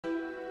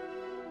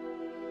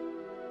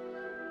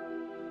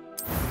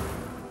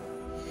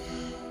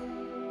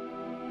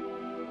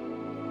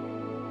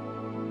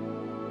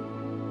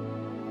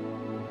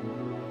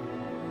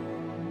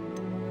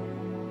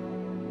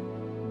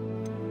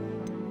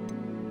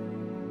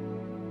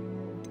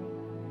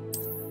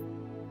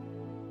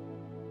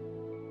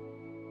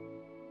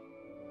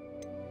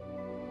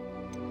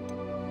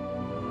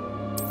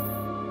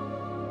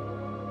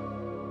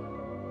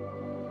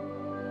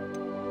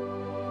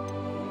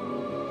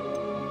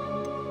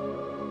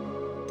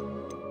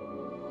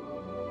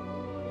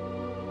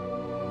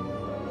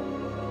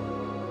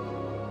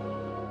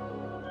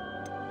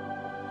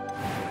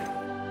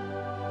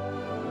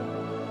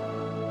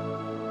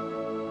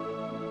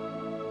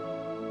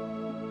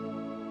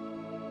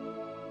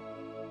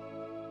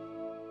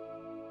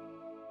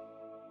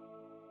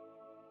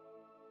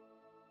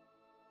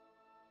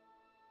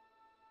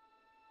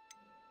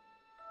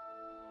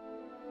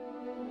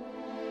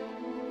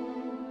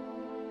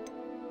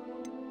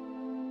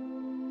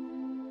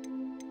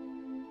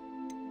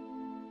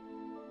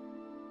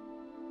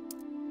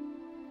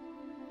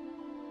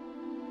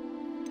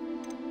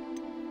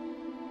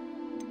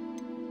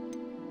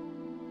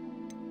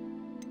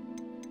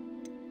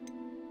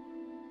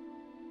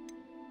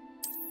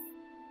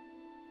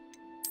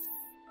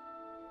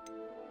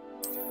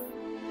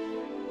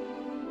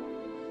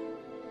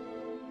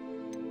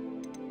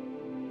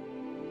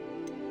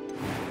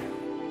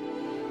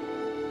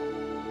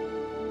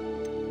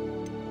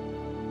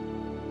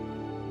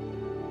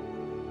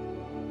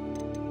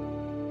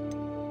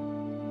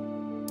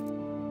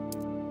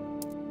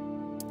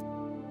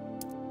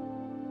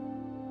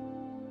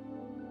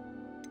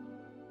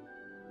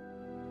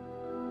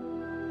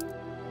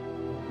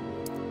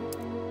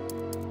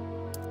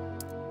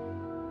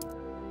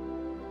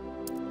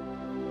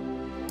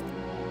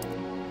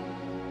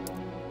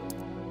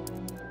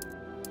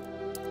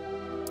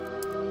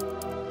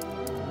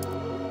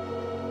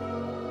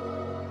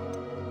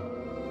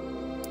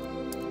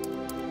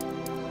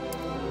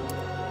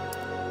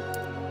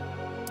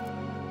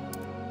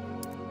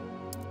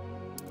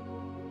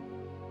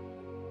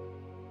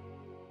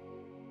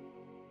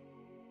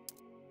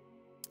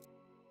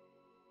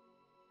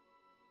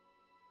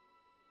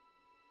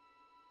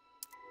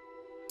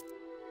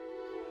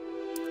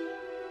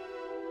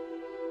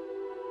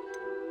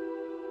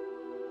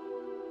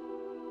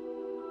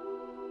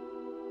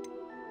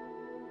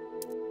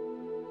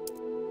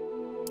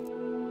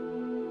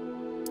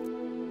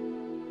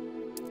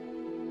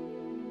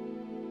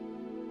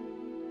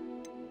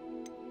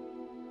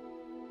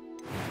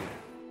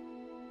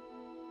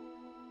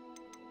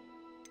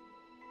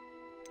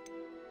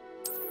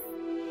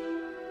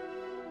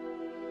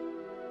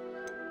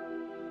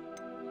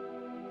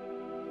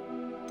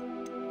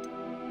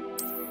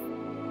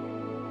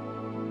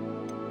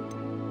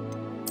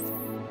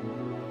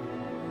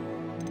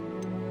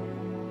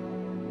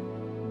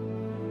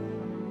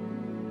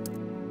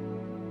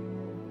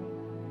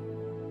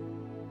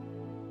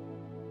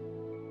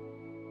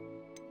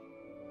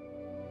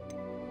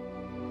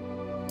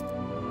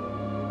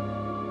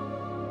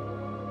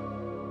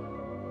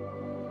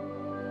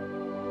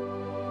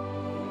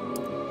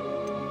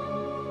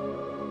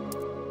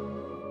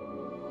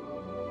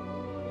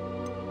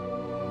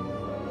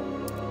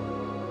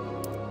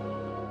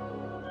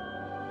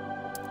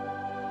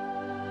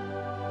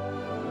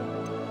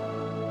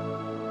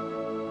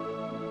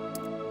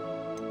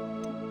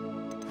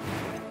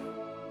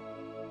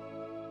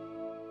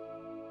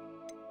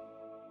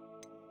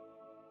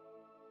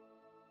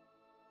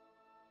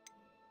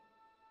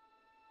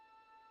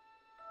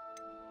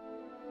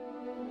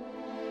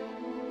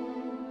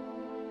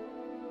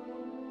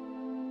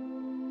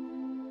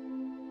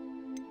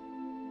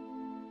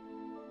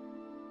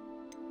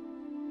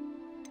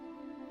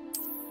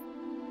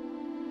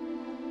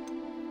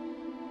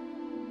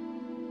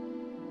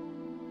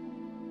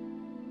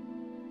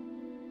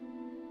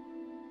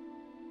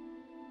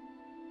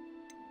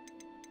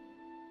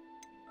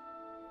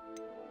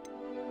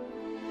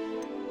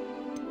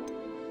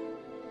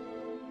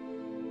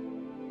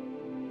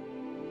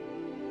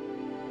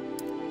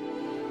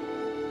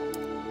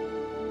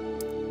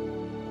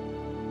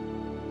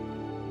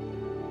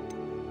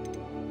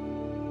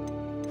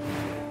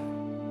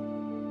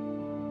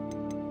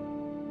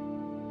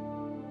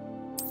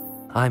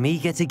I'm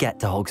eager to get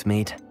to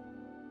Hogsmeade.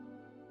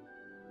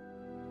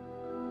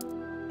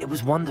 It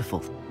was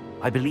wonderful.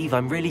 I believe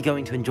I'm really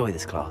going to enjoy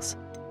this class.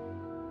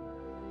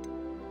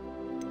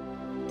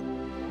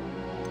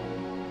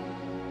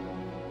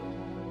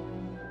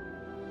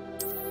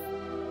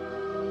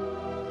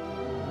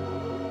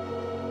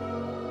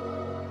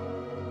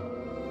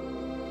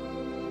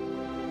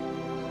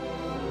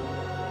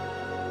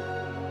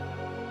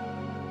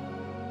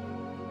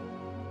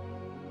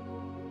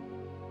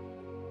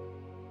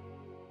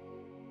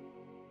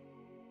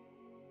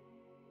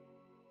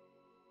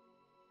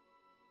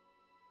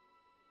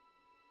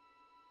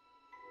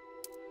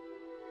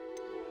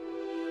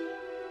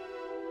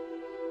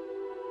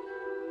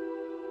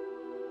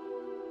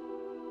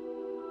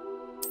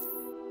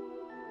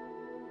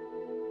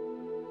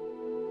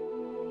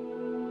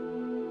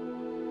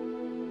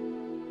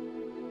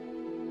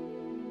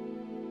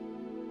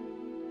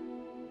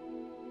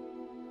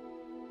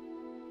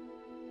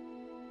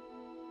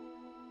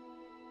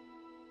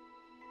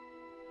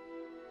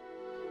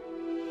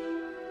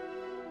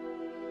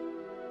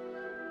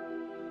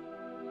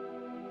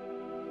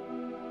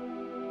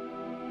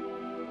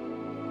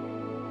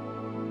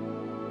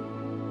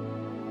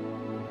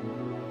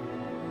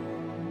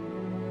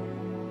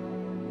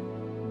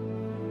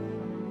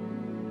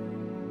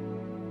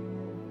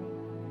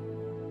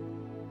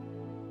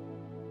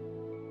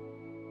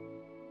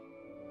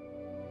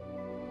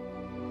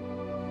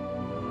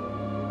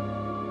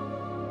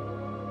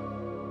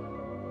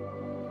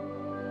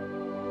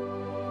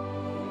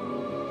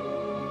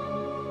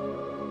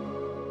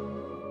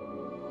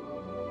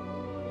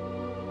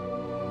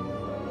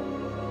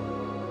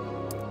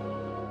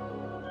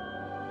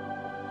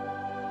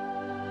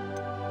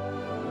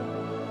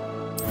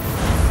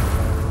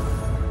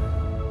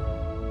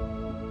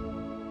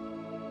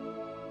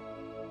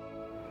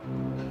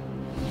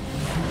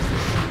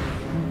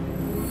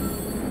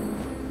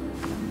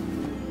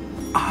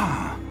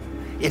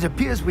 It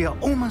appears we are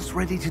almost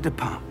ready to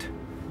depart.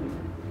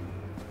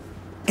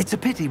 It's a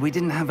pity we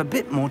didn't have a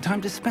bit more time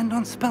to spend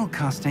on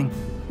spellcasting.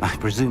 I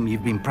presume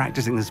you've been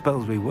practicing the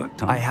spells we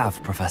worked on. I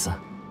have, Professor.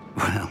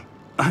 Well,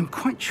 I'm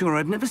quite sure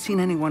I've never seen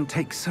anyone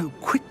take so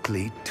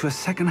quickly to a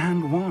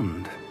second-hand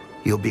wand.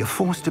 You'll be a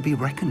force to be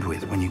reckoned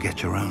with when you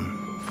get your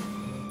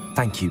own.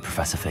 Thank you,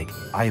 Professor Fig.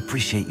 I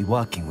appreciate you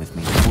working with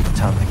me all the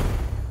time.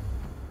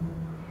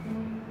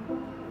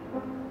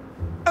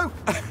 Oh,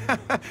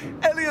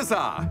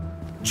 Eleazar!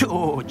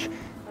 George,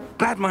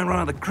 glad my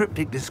rather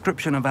cryptic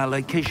description of our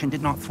location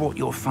did not thwart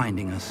your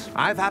finding us.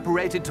 I've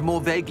apparated to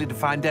more vaguely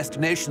defined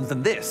destinations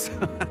than this.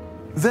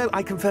 Though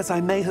I confess I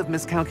may have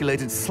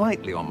miscalculated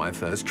slightly on my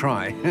first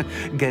try.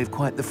 Gave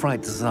quite the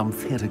fright to some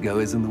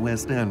theatre-goers in the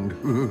West End.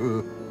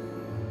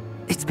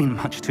 It's been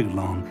much too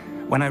long.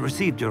 When I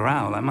received your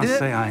owl, I must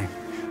say I...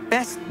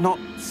 Best not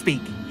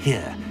speak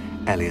here,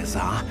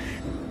 Eleazar.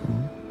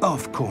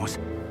 Of course.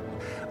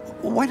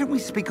 Why don't we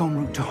speak en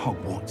route to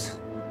Hogwarts?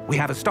 We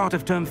have a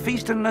start-of-term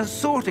feast and a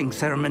sorting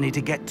ceremony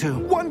to get to.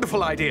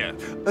 Wonderful idea!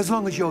 As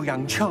long as your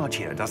young charge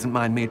here doesn't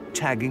mind me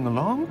tagging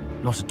along.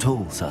 Not at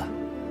all, sir.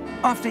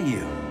 After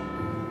you.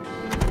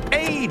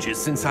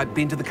 Ages since I'd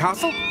been to the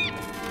castle.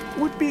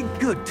 Would be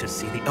good to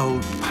see the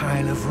old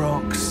pile of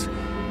rocks.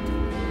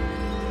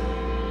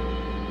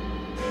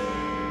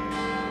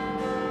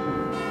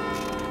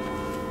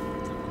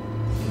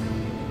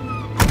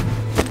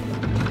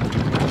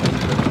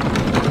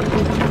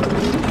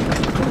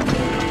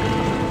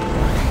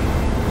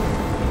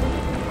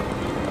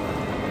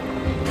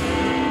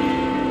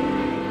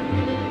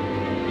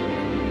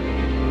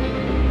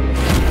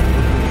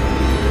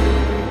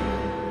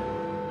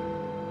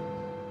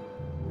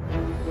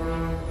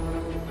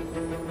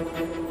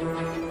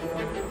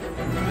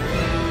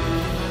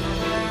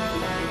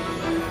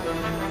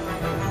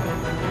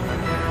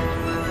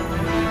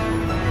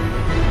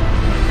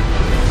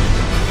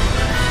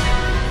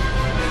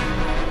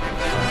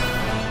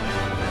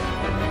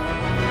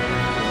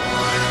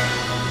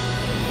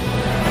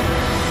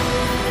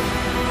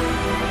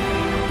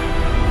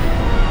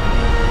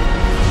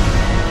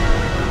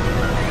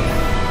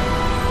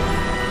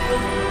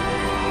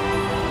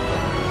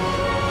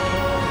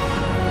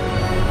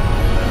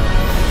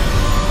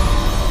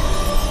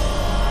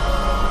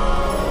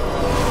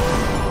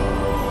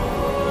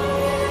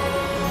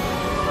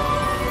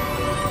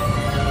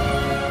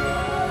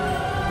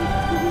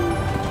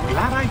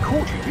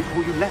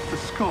 Before you left for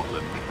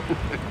Scotland.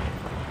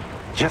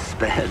 Just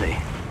barely.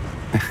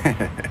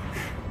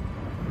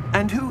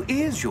 And who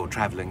is your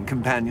traveling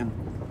companion?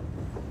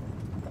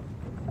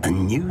 A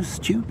new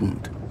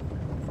student.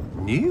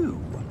 New?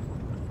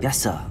 Yes,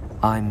 sir.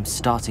 I'm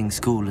starting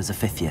school as a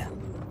 5th year.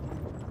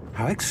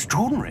 How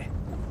extraordinary.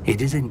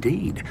 It is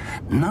indeed.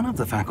 None of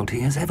the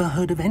faculty has ever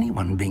heard of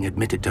anyone being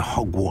admitted to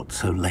Hogwarts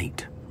so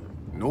late.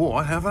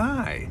 Nor have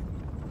I.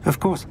 Of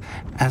course,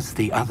 as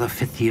the other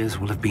 5th years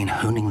will have been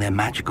honing their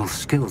magical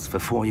skills for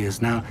 4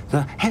 years now,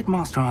 the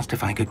headmaster asked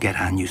if I could get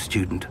our new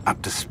student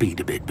up to speed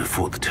a bit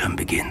before the term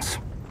begins.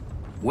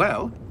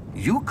 Well,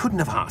 you couldn't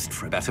have asked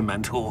for a better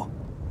mentor.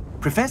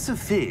 Professor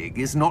Fig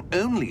is not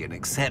only an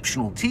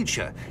exceptional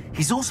teacher,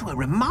 he's also a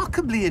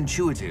remarkably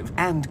intuitive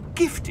and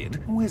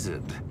gifted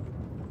wizard.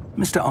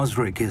 Mr.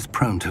 Osric is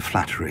prone to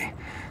flattery.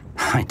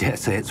 I dare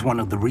say it's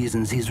one of the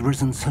reasons he's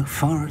risen so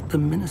far at the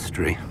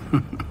Ministry.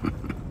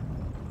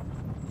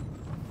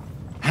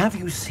 Have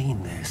you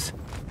seen this?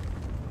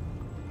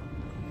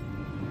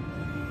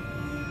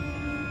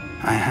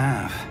 I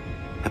have.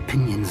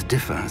 Opinions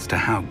differ as to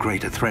how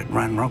great a threat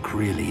Ranrock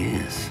really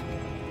is.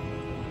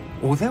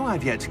 Although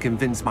I've yet to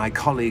convince my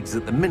colleagues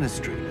at the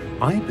Ministry,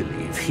 I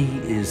believe he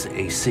is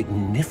a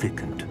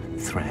significant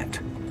threat.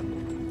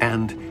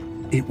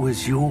 And it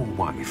was your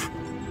wife,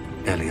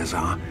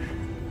 Eleazar,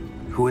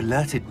 who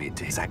alerted me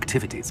to his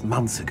activities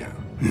months ago.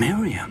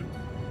 Miriam?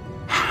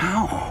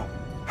 How?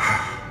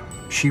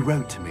 She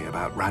wrote to me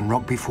about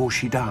Ranrock before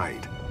she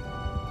died,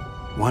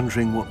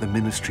 wondering what the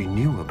Ministry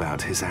knew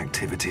about his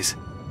activities.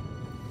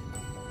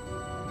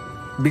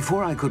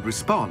 Before I could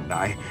respond,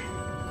 I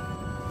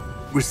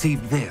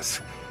received this.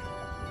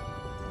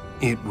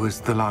 It was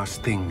the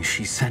last thing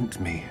she sent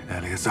me,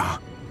 Eleazar.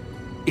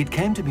 It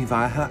came to me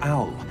via her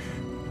owl,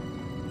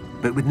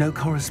 but with no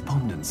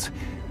correspondence.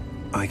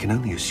 I can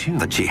only assume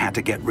That she had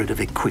to get rid of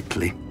it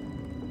quickly,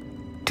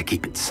 to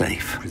keep it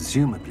safe.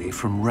 presumably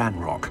from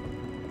Ranrock.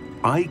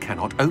 I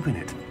cannot open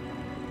it.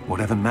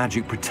 Whatever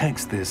magic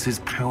protects this is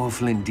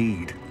powerful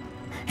indeed.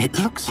 It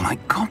looks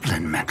like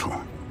goblin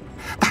metal.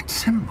 That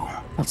symbol.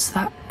 What's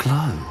that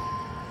glow?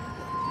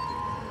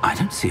 I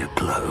don't see a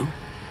glow.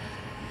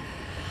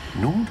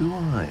 Nor do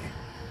I.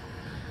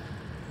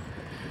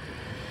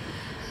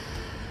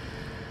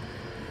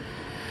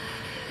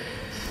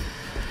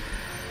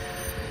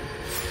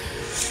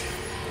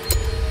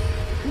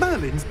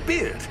 Merlin's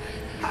beard.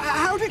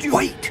 How did you...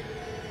 Wait!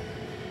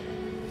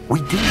 We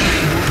do...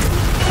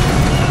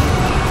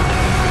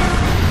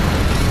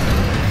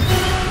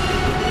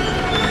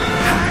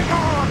 Hang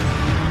on!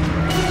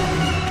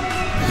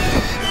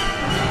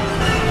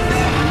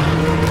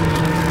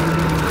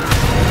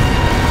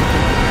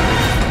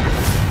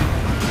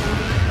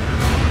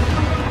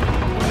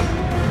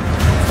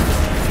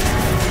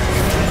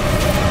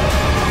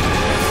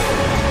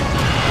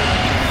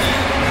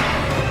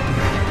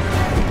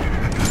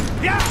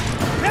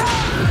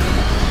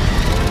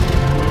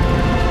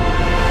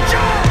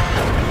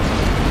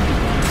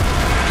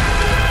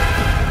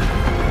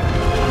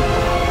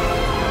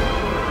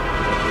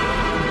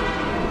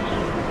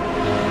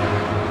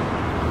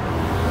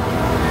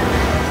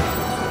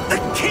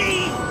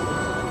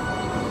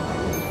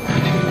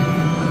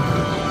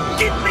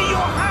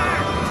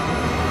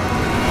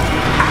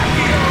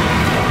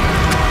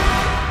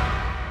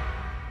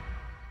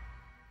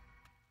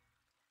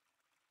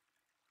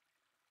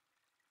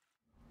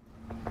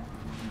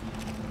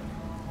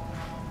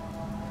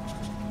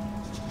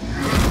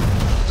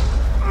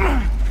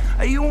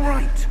 Are you all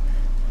right?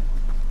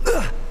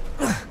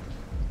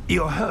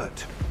 You're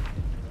hurt.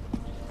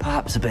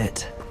 Perhaps a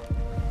bit.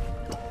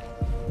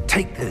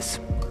 Take this.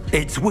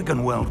 It's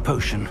Wiggenweld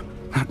potion.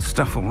 That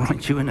stuff will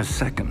right you in a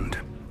second.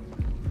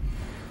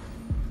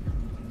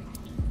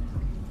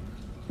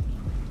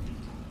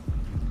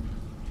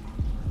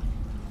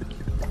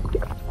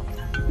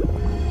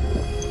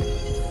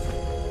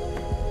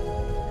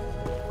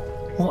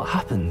 What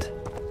happened?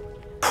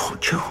 Poor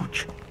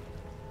George.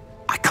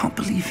 I can't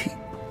believe he...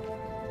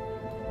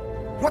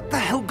 What the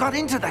hell got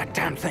into that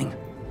damn thing?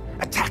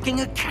 Attacking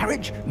a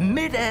carriage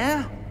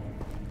mid-air?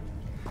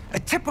 A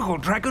typical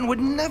dragon would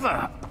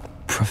never...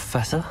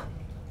 Professor?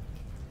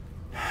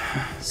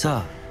 Sir,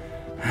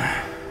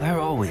 where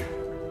are we?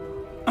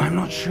 I'm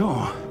not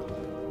sure.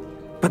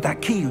 But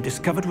that key you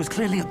discovered was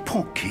clearly a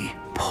port key.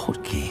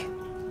 Port key?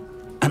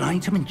 An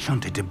item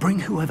enchanted to bring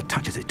whoever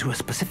touches it to a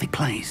specific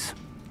place.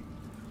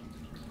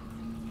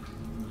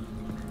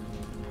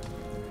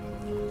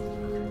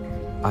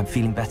 I'm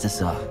feeling better,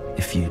 sir,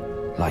 if you'd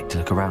like to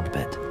look around a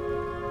bit.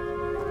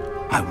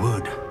 I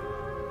would.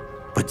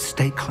 But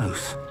stay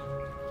close.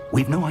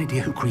 We've no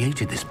idea who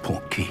created this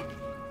port key.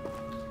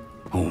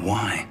 Or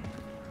why.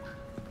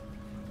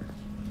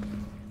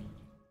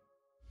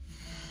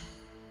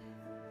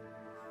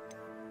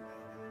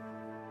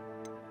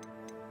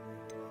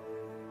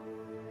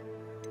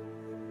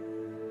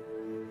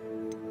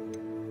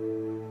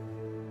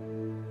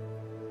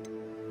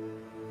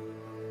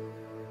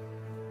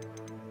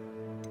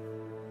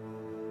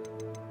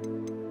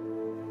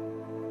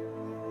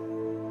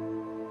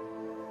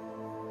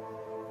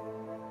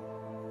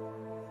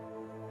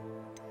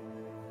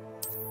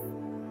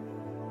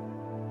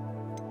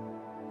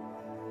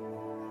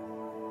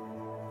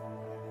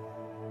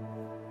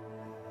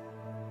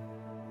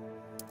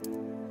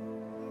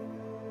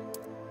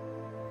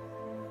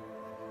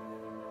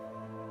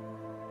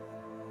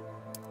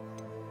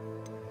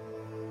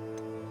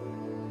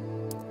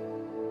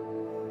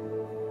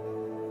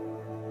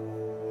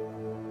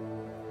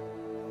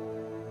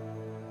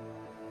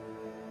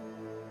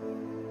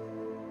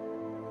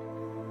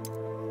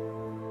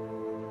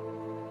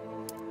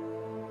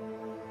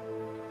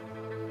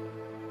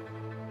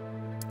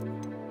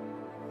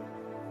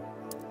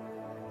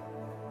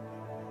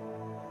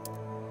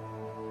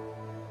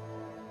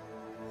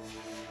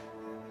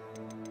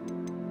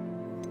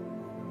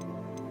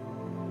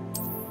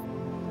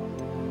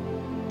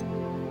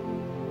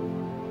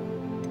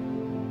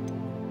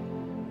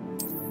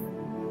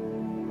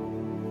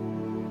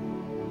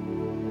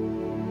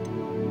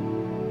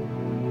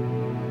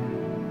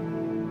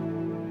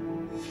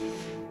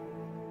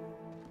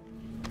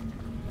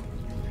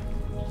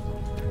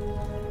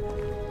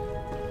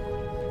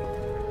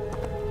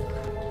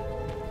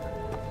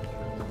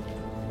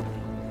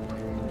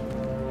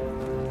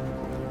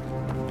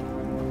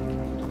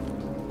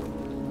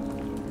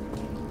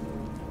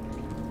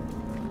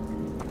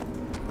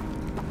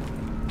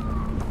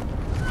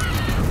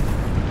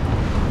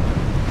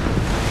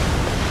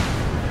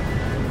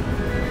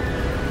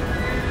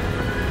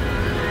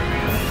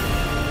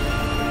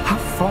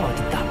 far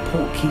did that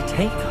portkey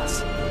take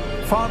us?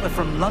 Farther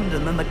from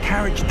London than the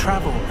carriage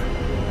travelled.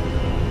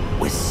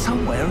 We're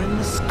somewhere in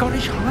the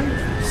Scottish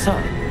Highlands.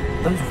 Sir,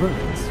 those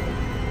ruins.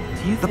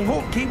 Do you The think...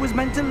 portkey was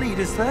meant to lead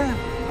us there?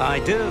 I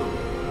do.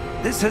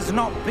 This has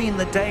not been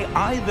the day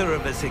either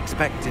of us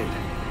expected.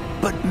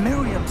 But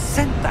Miriam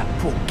sent that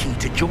portkey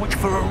to George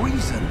for a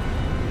reason.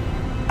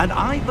 And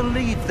I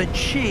believe that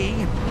she,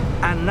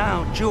 and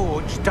now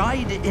George,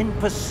 died in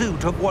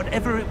pursuit of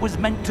whatever it was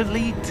meant to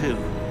lead to.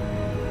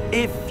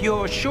 If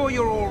you're sure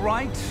you're all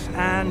right,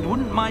 and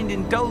wouldn't mind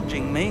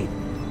indulging me,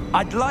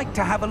 I'd like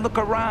to have a look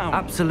around.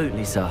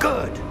 Absolutely, sir.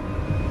 Good.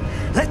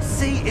 Let's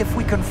see if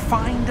we can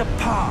find a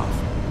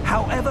path,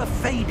 however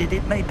faded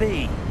it may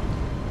be.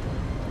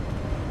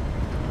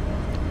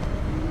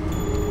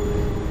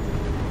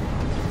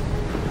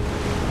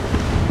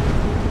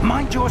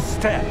 Mind your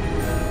step.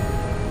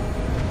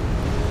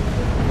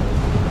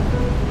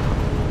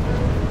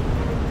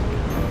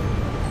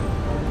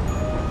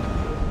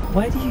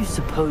 Where do you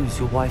suppose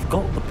your wife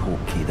got the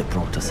portkey that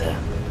brought us here?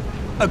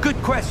 A good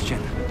question.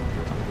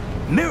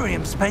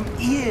 Miriam spent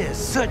years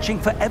searching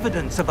for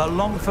evidence of a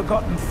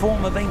long-forgotten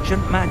form of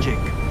ancient magic.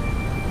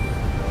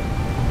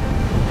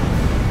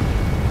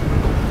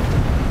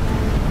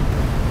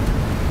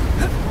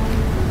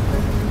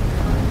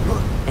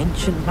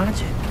 Ancient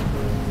magic?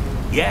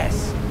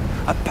 Yes,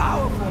 a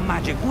powerful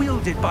magic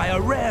wielded by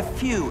a rare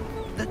few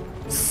that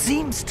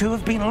seems to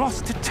have been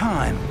lost to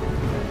time.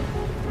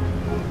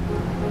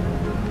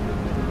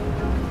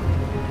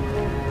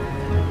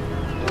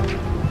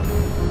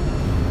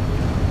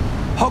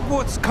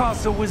 Hogwarts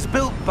Castle was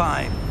built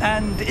by,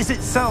 and is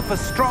itself a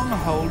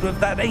stronghold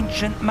of that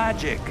ancient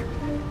magic.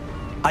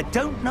 I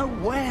don't know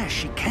where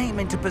she came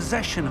into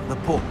possession of the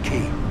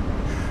portkey,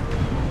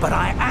 but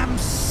I am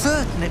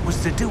certain it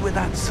was to do with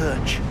that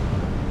search.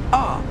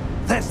 Ah,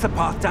 there's the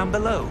path down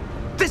below.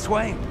 This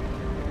way.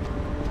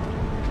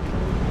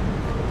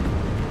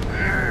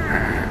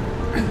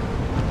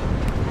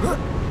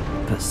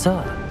 But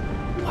sir,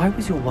 why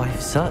was your wife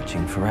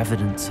searching for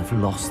evidence of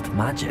lost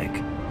magic?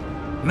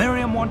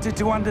 Miriam wanted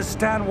to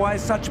understand why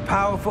such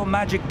powerful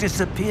magic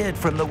disappeared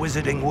from the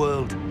wizarding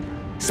world.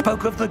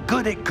 Spoke of the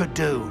good it could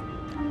do.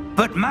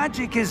 But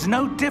magic is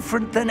no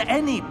different than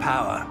any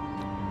power.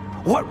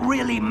 What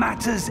really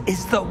matters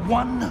is the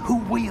one who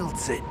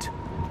wields it.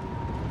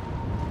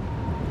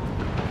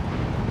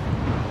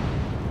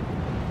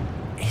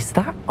 Is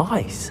that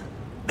ice?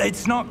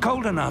 It's not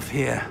cold enough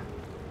here.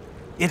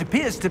 It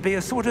appears to be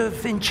a sort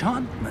of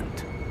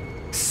enchantment.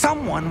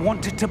 Someone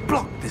wanted to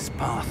block this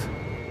path.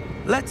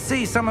 Let's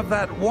see some of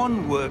that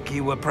wand work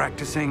you were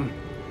practicing.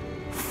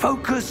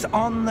 Focus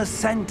on the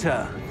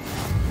center.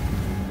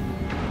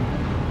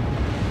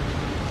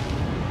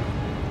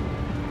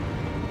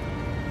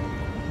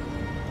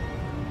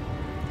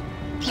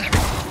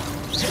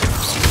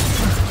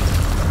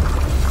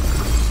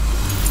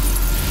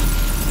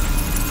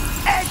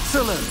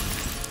 Excellent!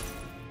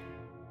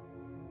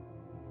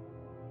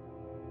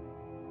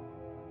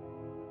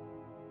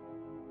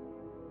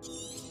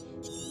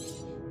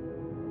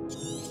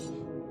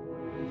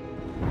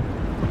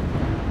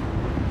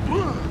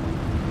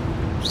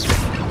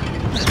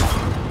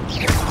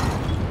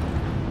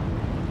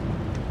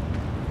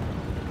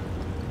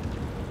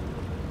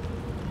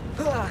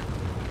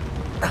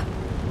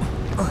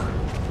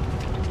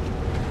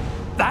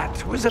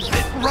 That was a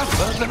bit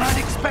rougher than I'd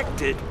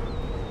expected.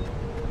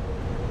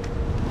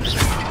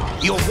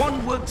 Your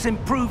wand work's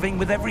improving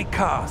with every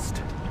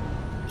cast.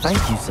 Thank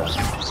you, sir.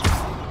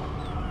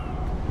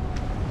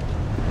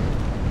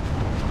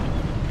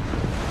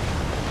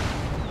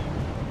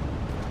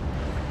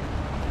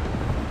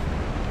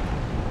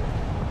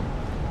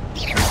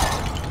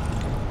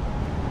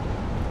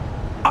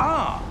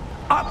 Ah,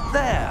 up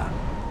there.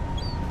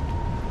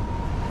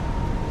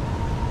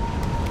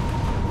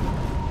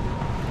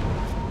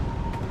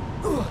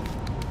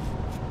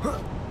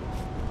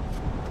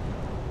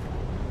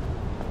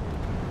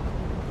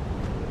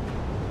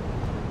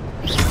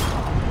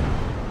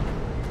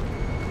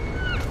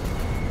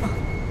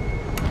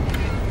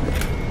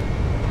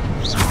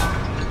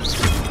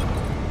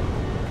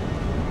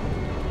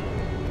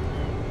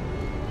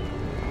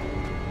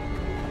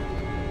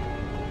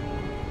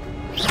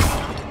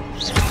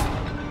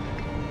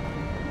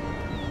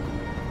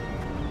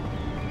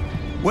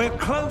 We're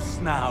close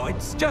now.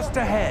 It's just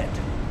ahead.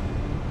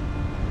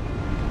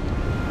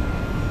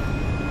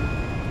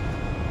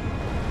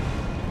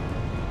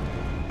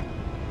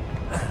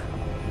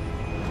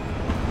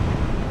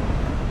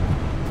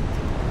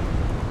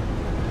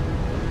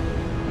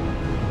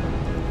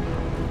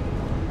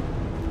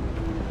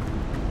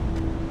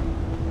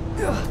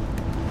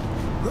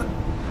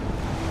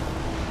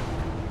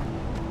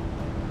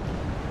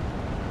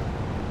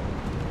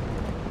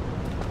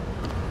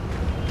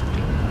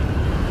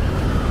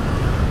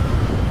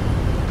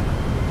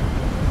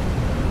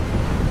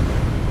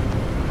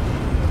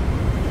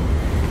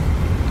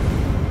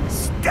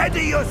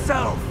 Steady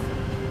yourself!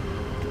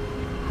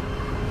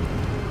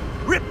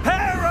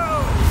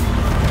 Reparo!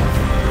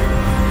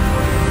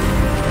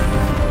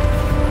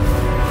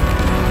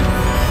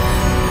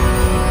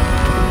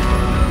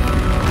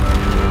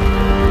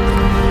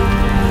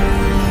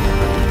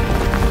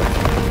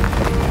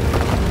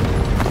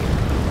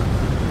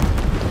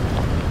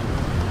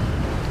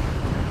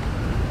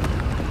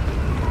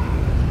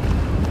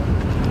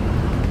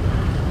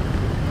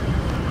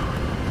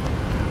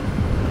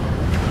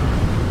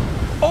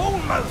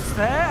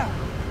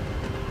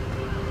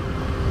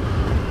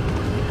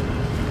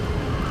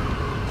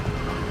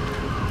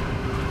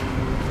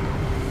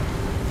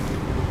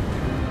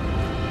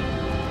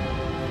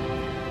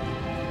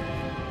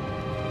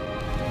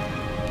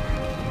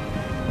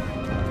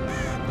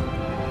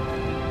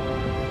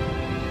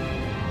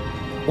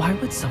 Why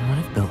would someone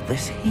have built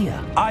this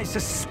here? I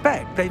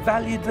suspect they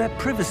valued their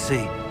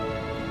privacy.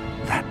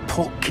 That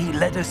portkey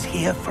led us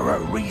here for a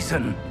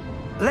reason.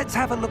 Let's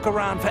have a look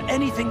around for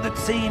anything that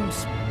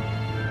seems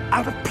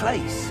out of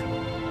place.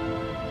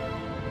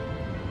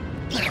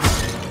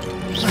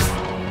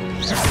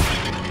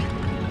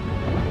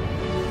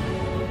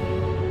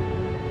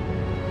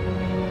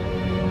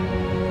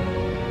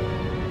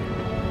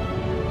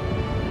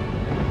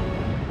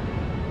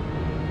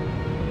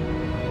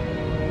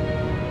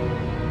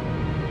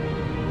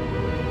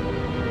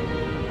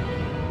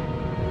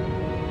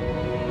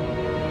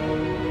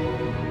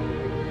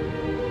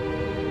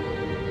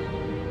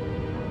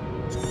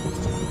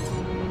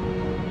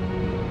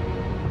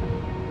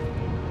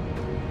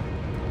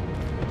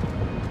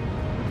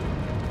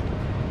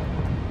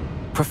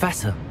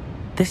 Professor,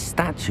 this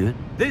statue...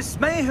 This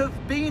may have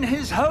been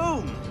his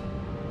home.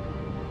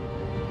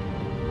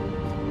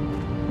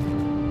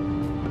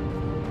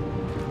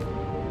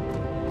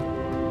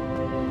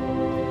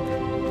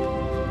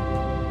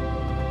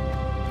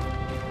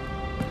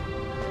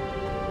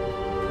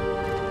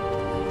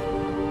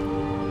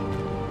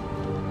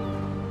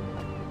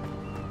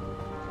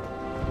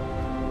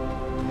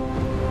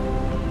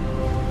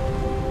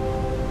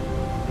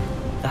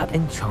 That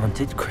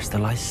enchanted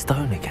crystallized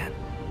stone again.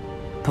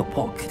 But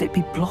what could it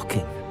be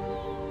blocking?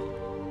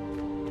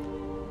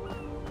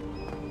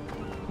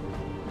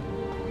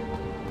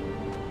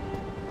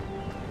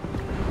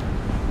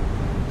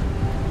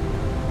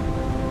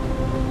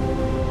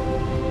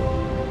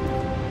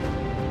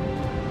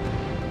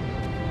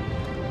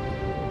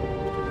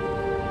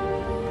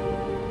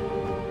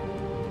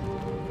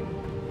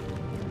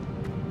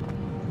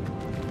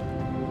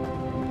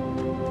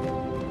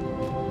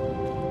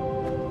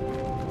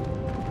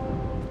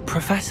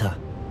 Professor,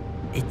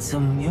 it's a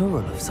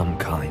mural of some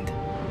kind.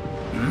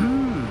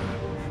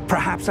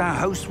 Perhaps our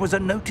host was a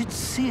noted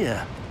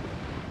seer.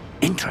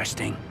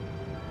 Interesting.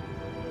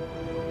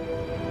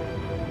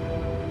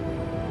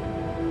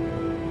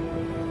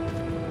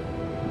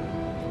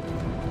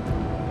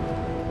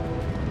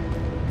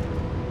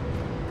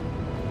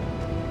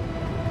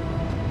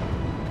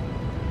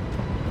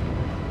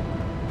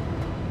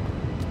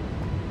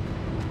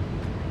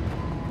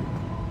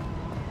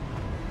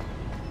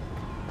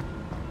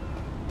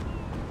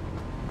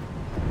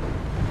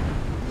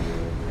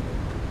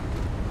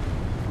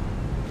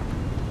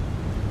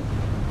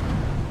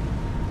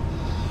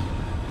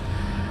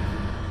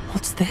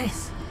 What's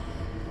this?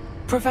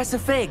 Professor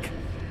Fig!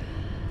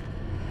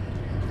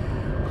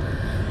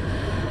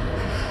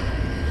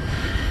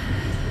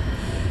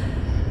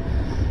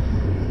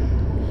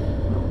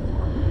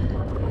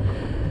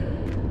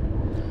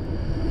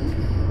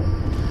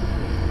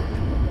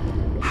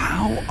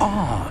 How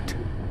odd.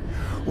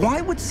 Why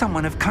would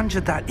someone have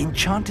conjured that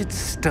enchanted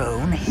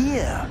stone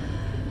here?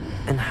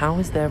 And how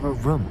is there a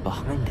room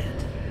behind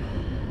it?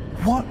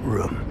 What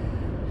room?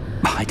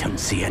 I don't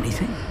see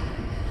anything.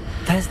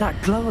 There's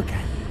that glow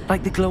again,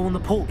 like the glow on the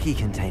portkey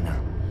container.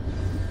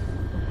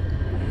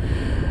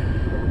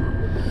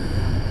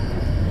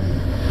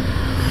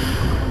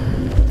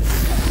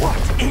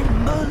 What in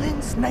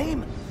Merlin's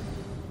name?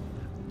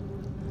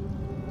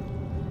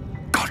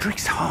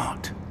 Godric's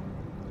heart.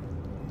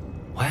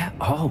 Where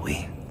are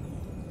we?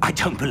 I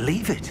don't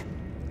believe it.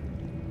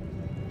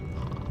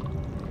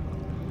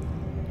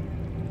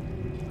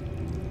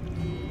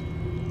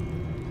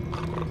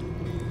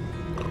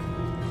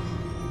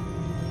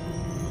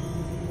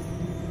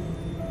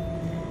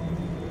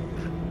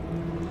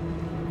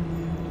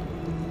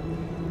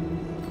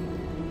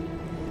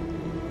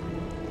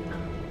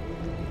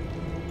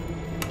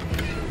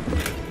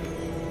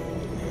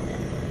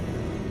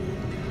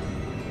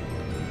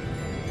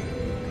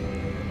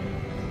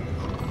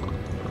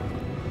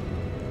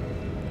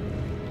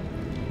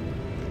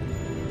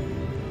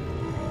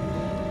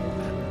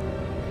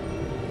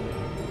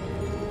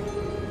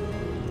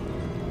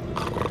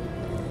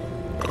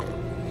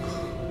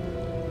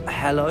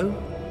 Hello?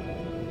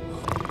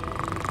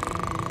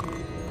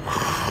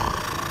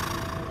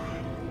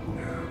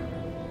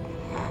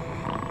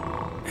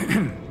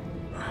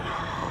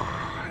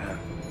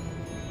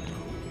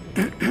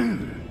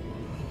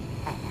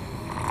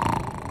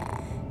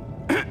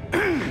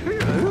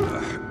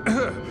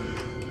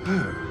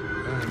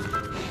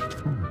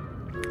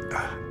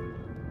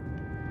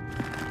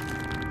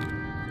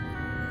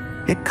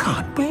 It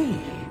can't be.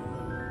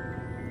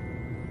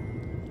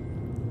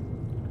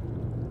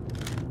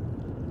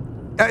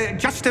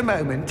 Just a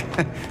moment.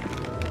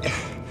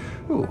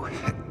 Ooh.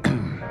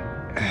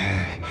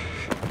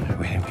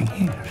 Where are we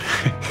here?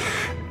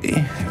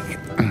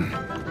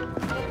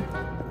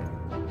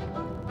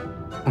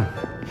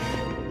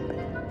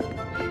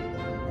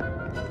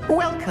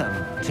 Welcome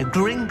to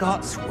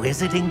Gringotts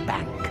Wizarding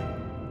Bank.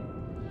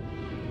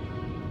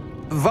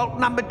 Vault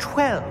number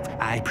 12,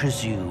 I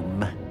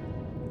presume.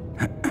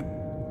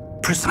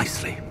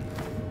 Precisely.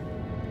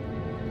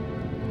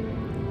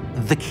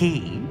 The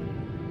key?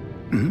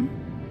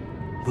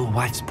 Your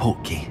wife's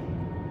portkey.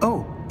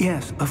 Oh,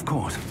 yes, of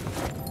course.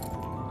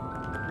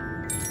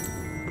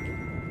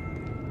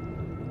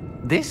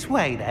 This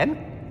way, then.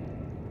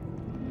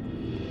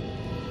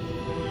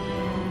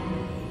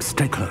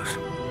 Stay close.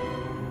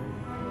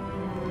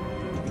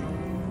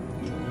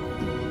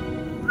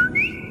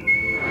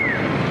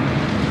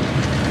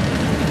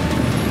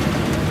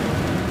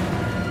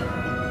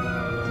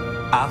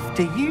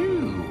 After you.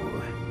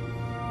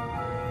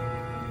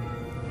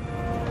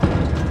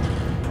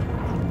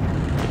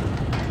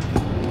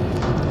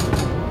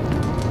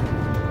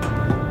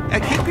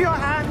 Keep your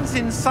hands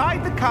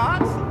inside the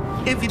cart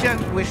if you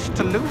don't wish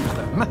to lose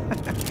them.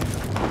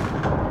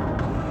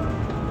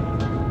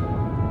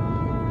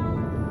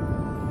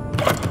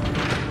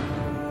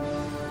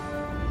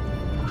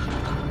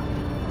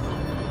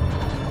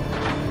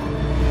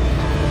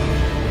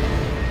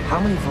 How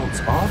many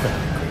vaults are there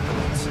in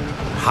Hogwarts?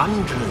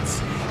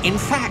 Hundreds. In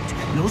fact,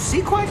 you'll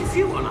see quite a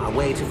few on our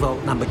way to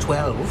vault number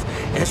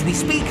 12. As we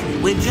speak,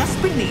 we're just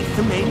beneath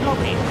the main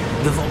lobby.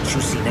 The vaults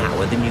you see now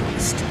are the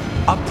newest.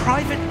 Are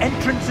private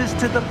entrances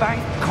to the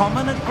bank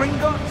common at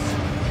Gringotts?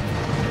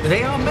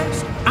 They are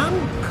most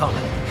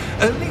uncommon.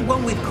 Only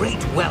one with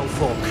great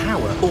wealth or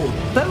power, or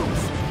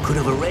both, could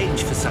have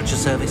arranged for such a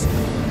service.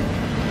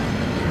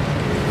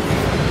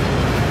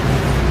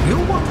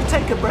 You'll want to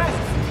take a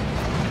breath.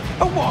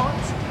 A what?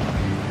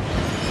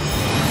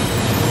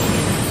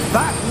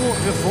 That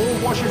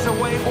waterfall washes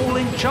away all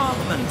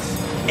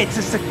enchantments. It's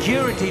a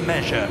security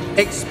measure.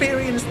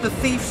 Experienced the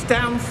thief's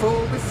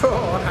downfall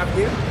before, have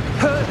you?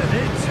 Heard of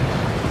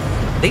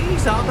it?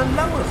 These are the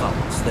lower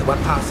vaults that we're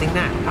passing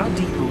now. How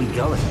deep are we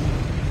going?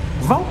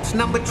 Vault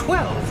number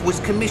 12 was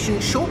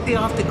commissioned shortly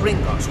after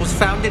Gringotts was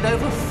founded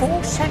over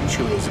 4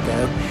 centuries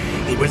ago.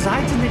 It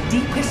resides in the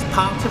deepest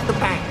part of the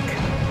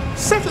bank.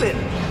 Settle in.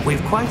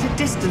 We've quite a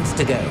distance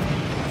to go.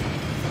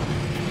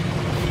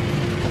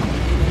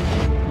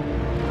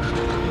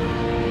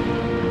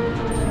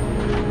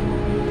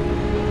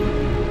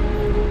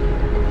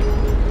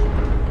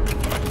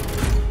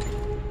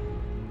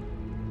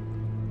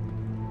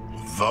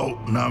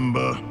 Vault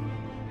number?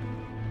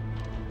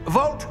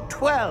 Vault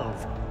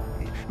 12.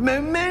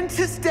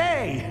 Momentous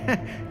day.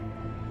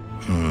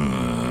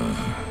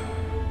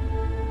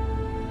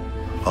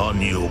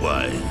 On your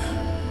way.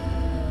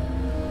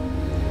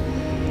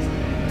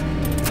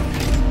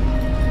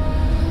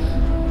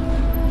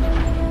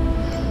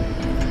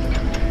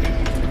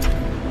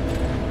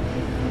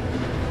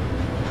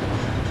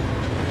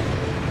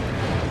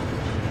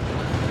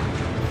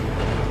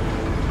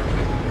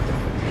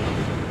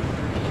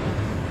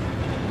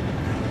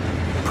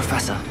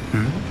 Professor,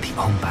 the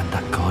armband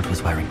that guard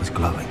was wearing was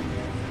glowing.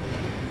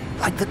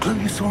 Like the glow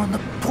you saw on the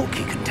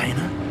porky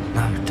container?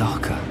 No,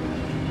 darker.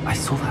 I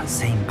saw that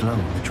same glow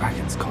on the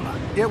dragon's collar.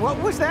 Yeah, what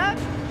was that?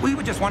 We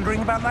were just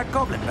wondering about that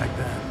goblin back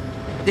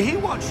there. He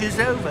watches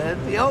over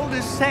the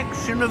oldest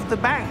section of the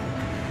bank.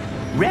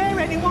 Rare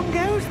anyone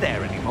goes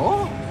there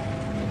anymore.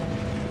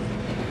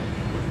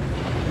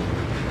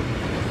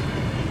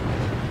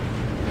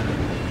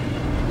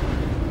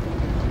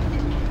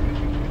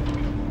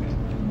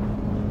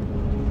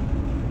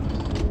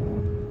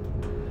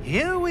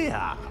 Here we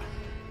are.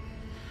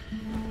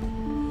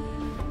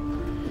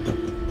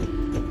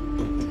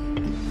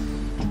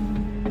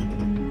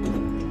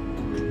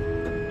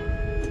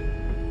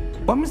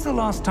 When was the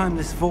last time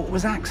this vault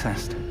was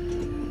accessed?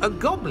 A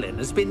goblin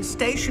has been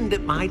stationed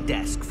at my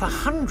desk for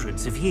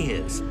hundreds of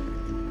years.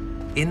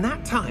 In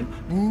that time,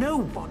 no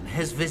one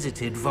has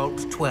visited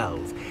Vault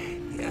 12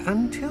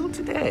 until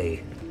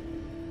today.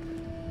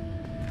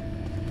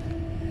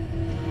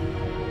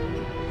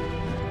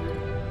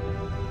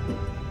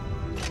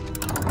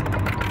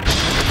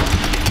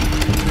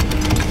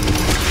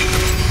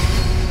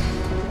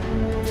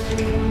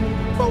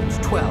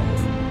 Vault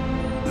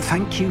 12.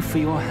 Thank you for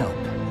your help.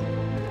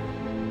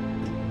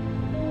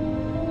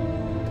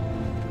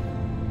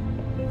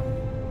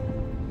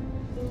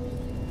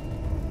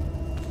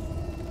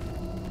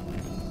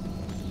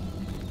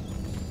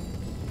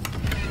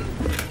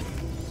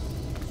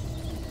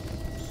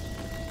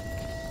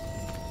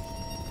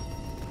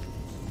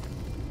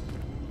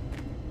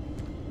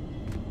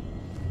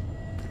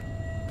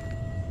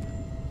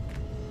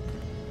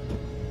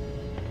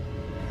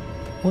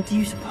 What do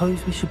you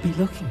suppose we should be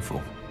looking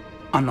for?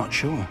 I'm not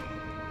sure.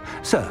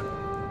 Sir,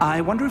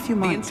 I wonder if you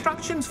The might...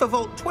 instructions for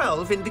Vault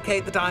 12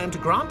 indicate that I am to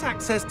grant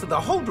access to the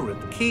holder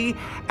of the key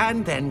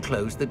and then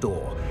close the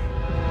door.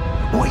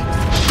 Wait!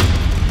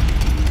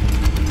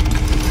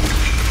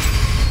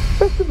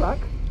 Best of luck.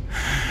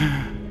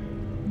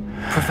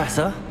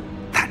 Professor?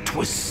 That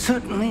was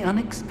certainly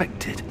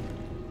unexpected.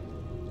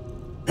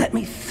 Let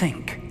me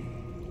think.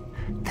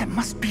 There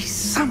must be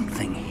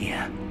something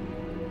here.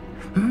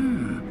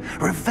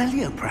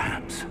 Revelio,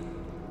 perhaps?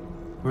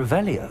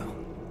 Revelio?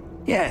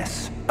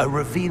 Yes, a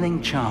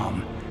revealing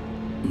charm.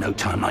 No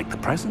time like the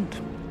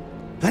present.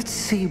 Let's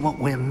see what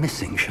we're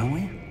missing, shall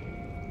we?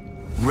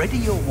 Ready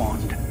your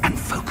wand and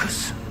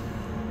focus.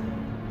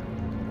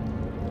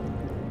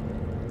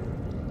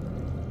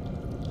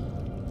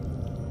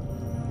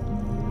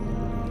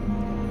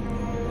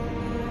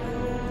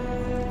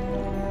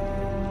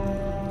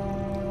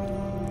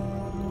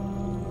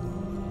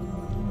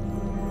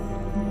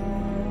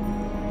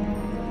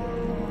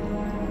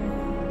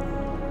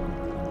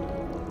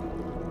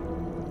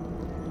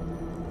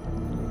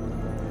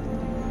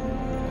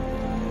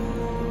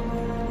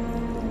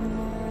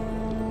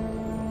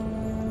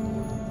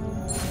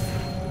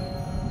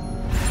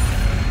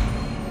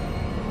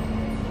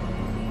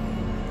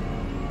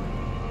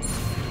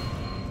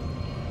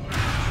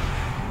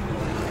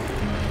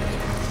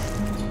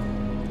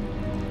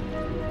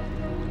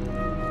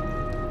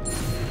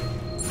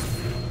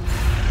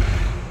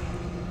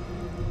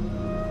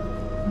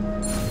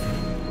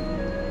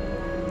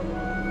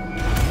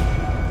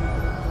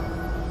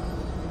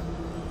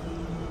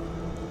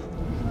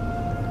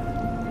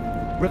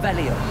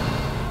 Revelio.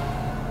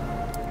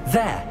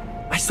 There!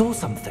 I saw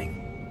something.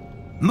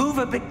 Move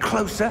a bit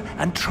closer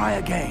and try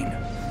again.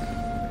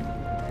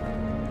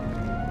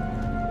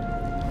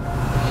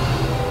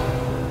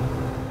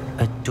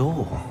 A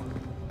door.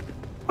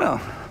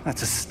 Well,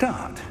 that's a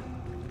start.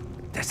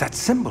 There's that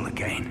symbol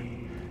again.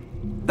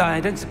 I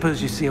don't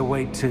suppose you see a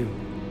way to...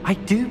 I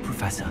do,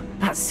 Professor.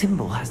 That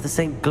symbol has the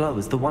same glow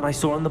as the one I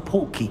saw on the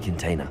port key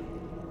container.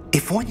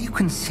 If what you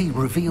can see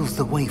reveals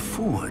the way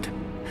forward,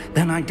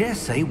 then I dare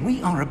say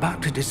we are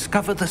about to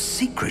discover the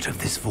secret of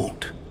this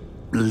vault.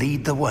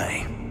 Lead the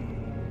way.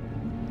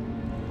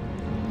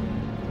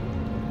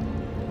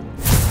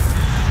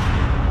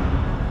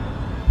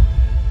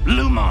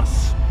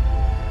 Lumos!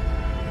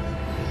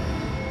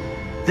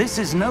 This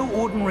is no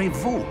ordinary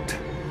vault.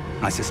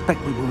 I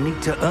suspect we will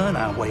need to earn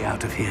our way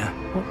out of here.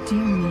 What do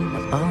you mean,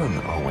 earn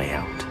our way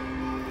out?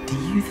 Do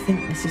you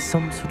think this is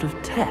some sort of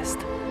test?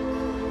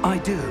 I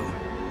do.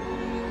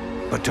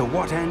 But to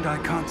what end, I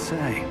can't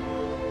say.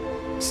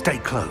 Stay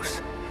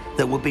close.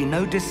 There will be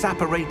no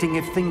disapparating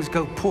if things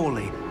go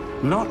poorly.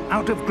 Not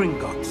out of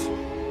Gringotts.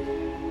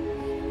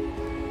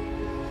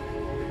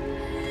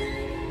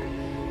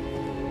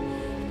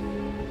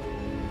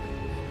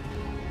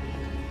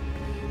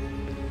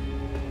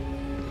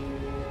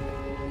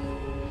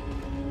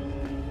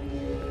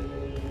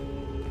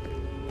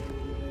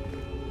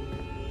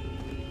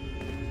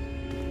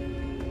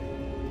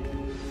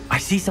 I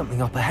see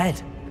something up ahead.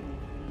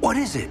 What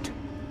is it?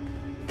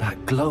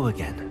 That glow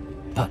again,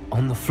 but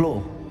on the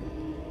floor.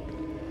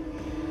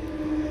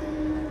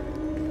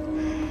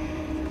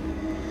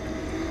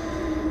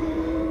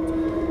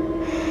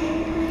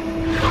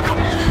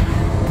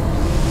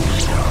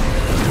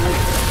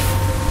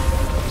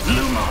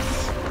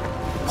 Lumos!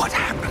 What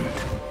happened?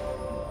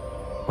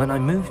 When I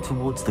moved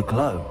towards the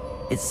glow,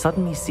 it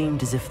suddenly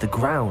seemed as if the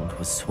ground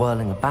was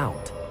swirling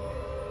about.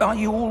 Are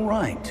you all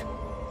right?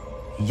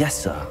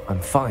 Yes, sir, I'm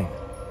fine.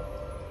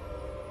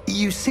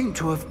 You seem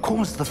to have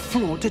caused the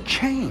floor to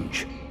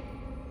change.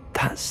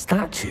 That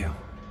statue.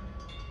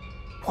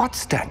 What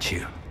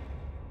statue?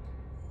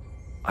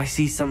 I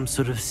see some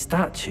sort of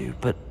statue,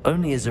 but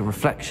only as a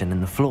reflection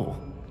in the floor.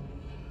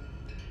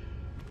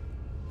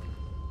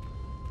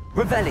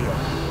 Revelio!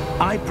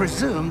 I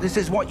presume this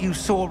is what you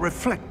saw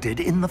reflected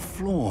in the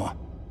floor.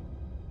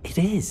 It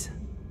is.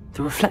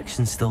 The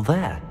reflection's still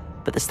there,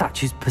 but the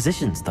statue's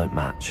positions don't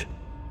match.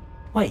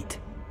 Wait.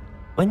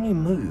 When you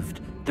moved,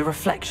 the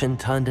reflection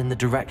turned in the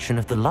direction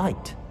of the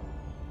light.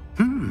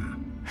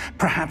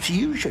 Perhaps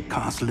you should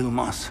cast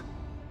Lumos.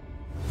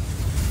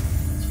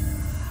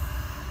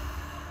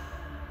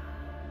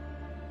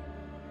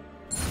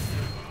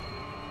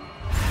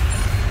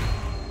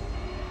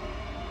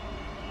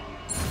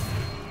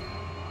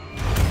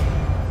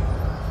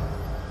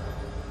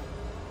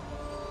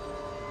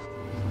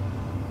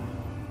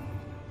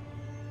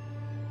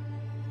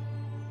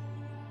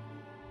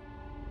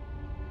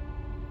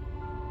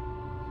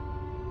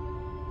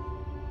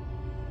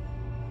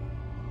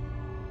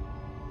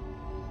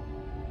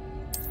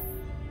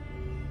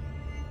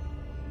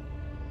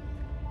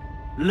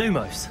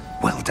 Lumos!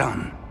 Well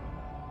done.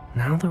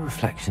 Now the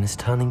reflection is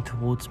turning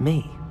towards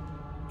me.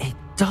 It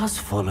does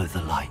follow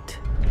the light.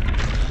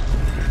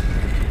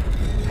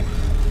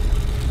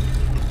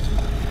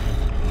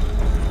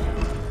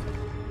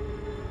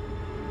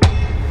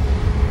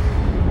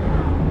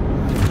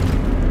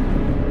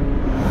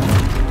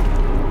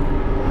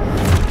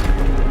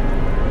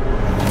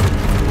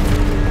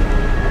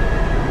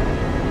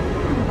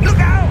 Look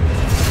out!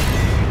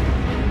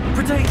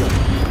 Protego!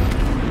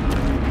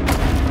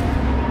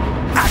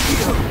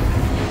 Accio!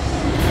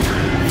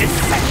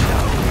 Defendo!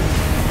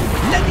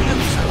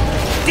 Levioso!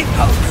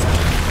 Deposo!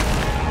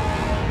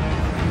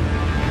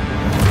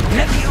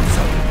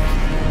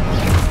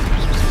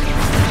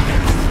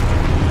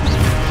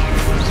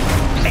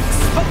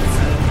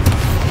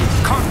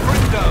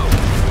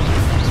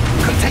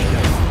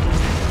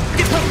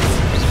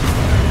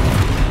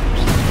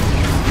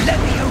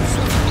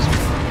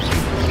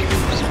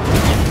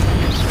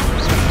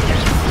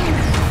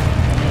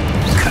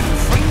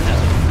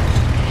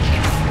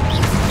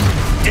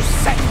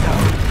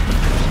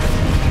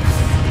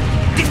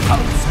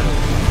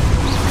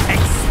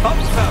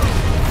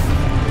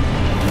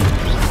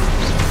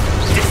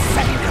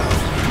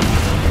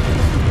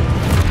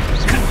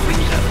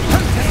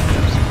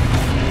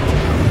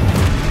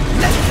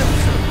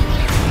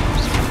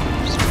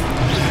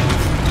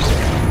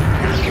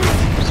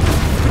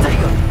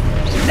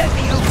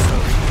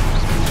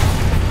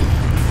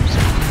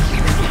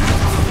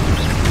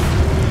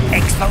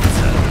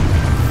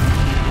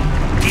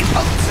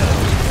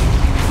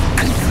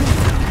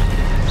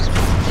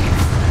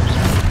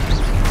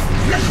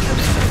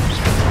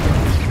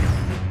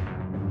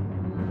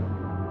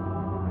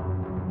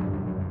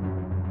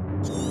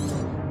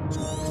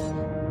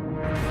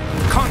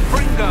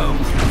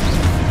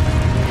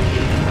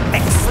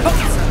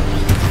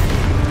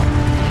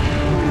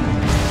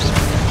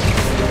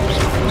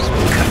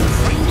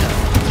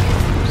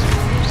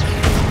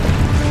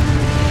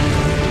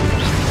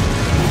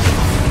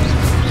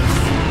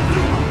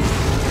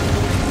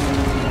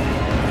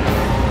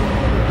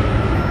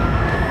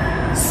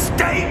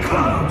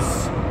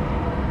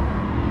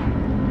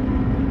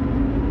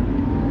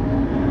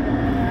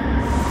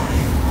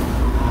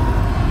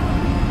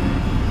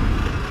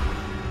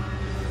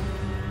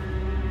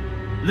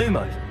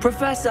 Lumo!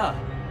 Professor!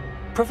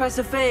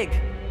 Professor Fig!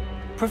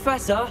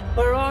 Professor,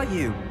 where are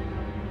you?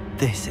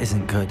 This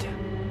isn't good.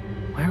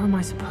 Where am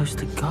I supposed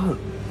to go?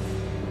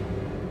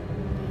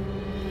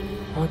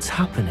 What's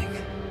happening?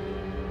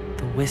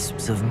 The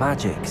wisps of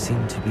magic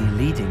seem to be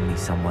leading me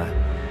somewhere.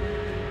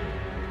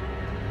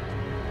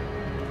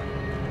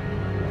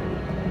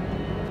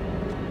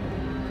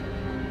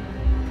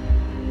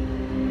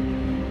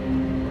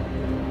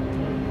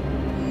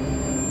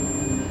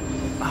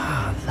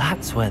 Ah,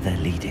 that's where they're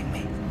leading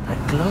me.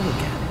 That glow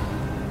again.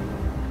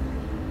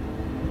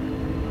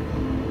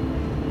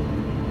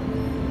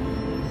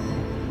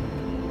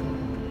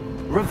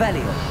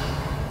 Revelio.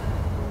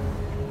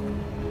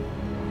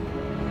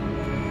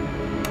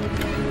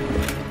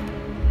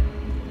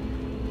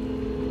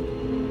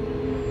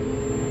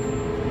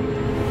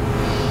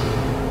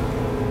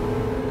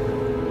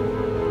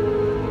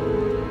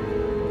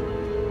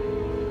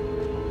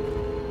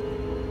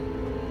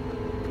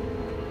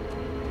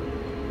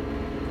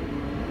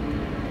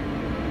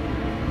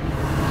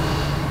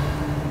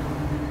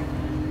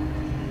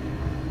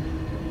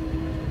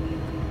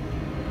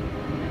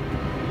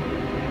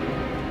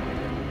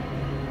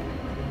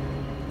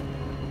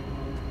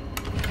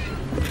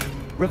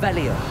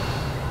 Revelio.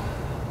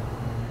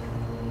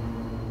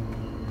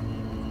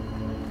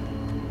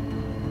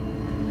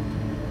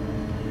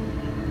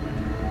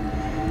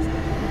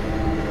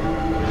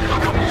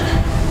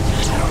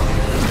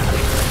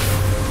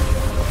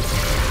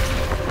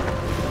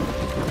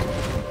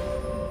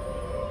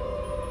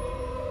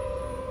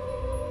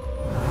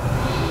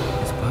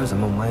 I suppose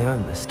I'm on my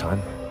own this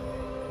time.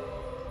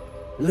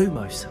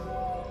 Lumos.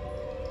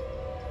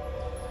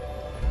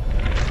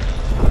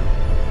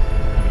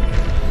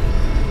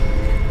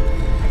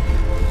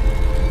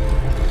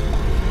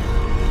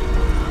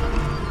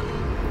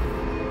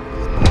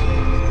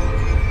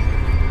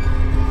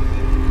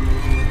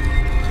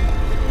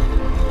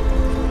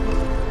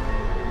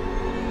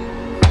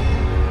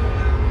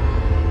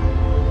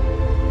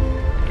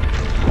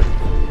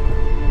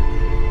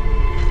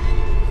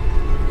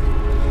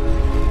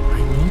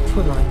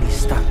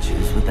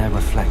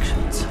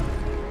 Reflections.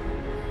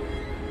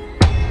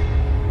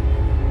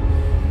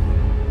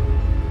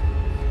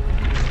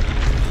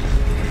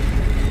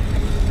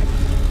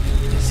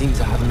 It seems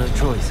I have no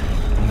choice.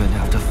 I'm going to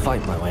have to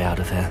fight my way out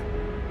of here.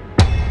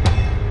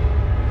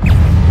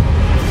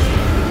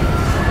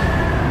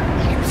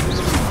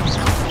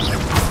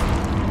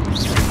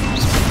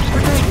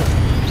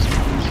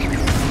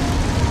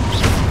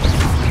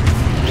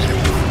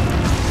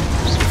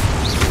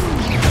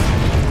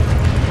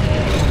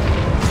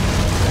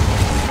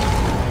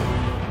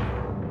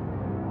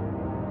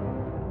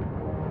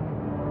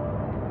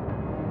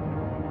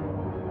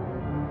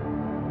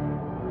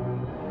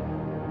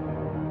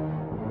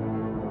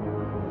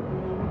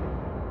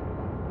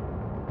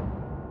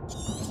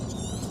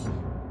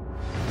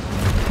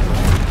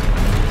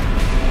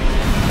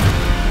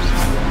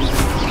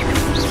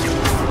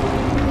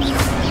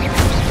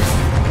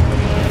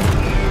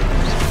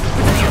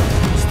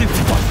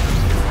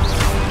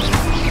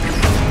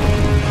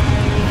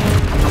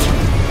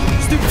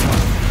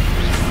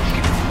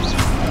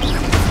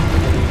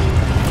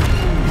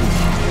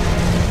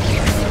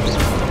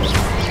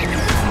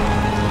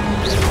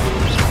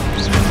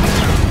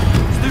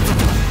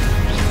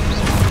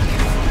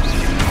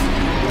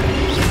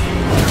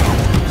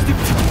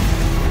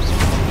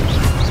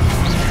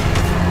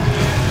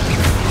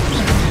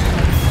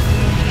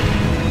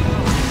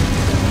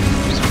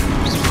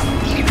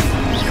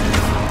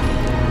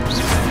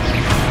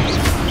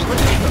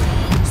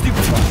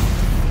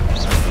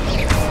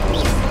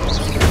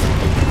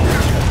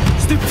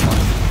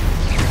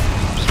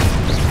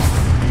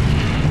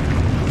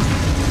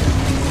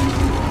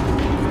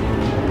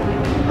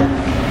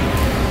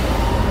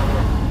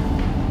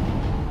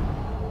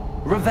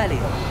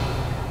 Revelio.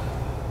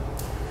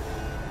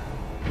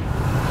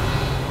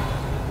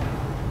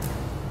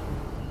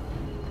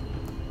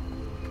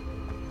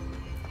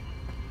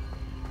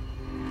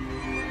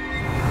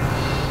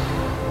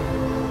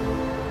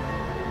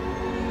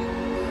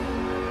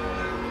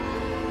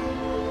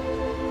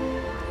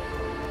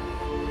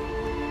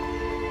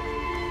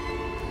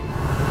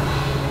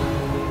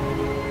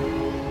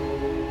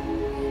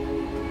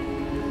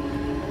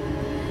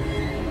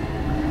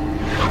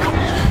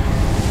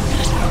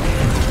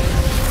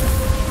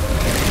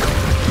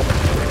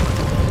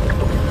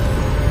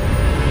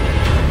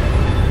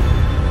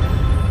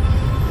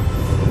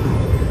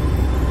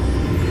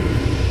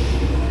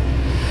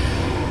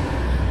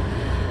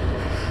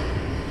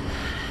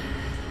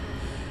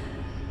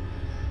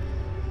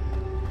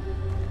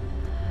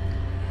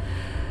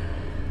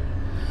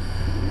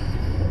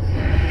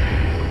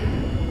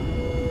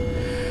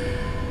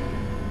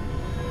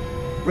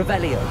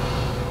 Revelio.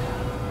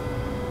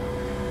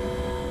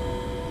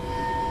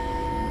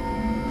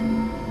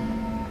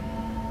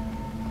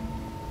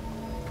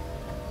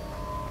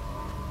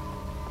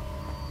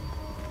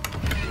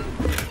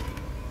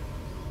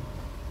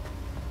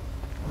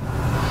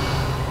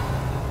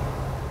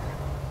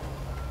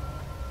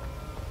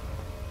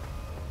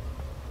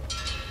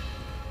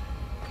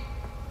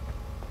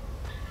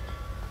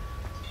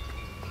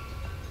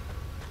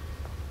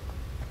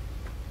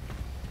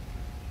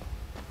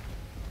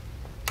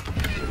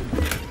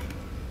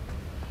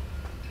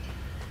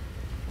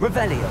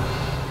 Revelio.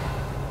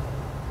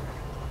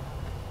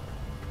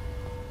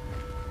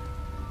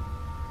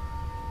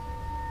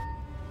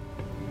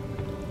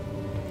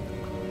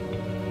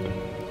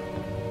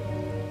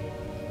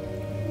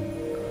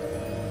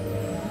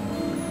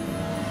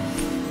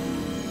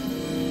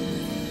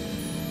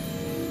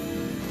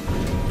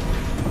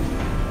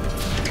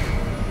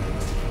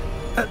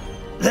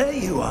 There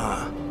you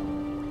are.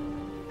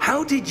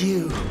 How did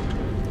you...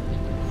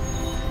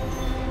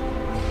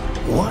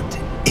 What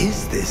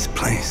is this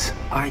place?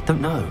 I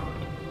don't know.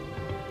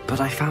 But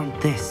I found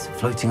this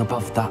floating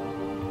above that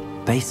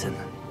basin.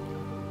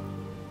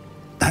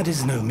 That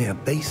is no mere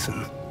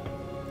basin.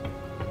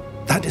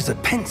 That is a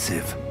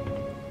pensive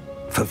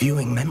for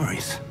viewing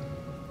memories.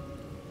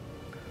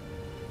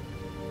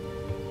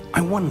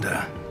 I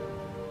wonder...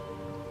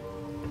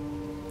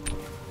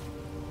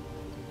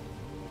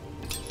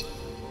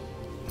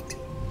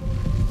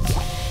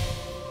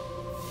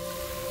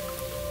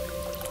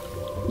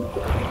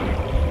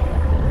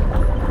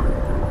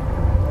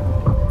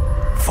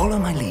 Follow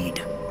my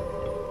lead.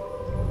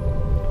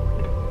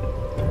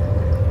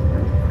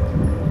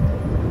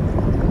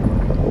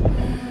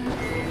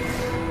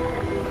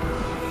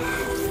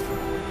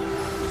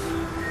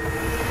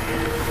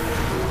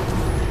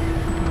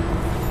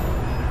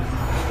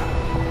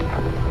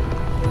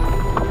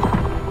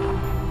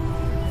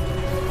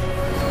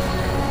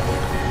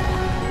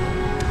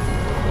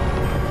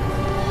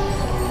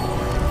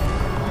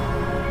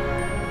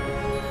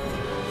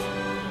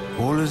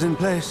 All is in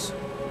place.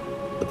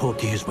 The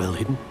portkey is well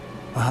hidden.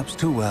 Perhaps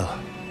too well.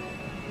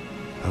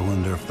 I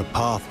wonder if the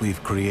path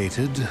we've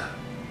created...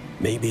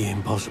 May be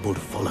impossible to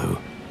follow.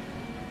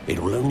 It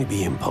will only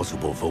be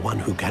impossible for one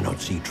who cannot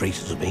see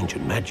traces of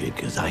ancient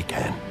magic as I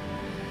can.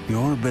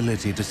 Your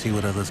ability to see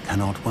what others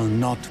cannot will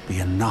not be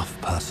enough,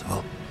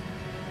 Percival.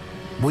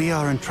 We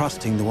are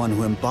entrusting the one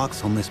who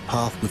embarks on this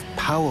path with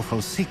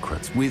powerful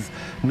secrets, with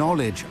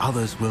knowledge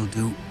others will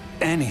do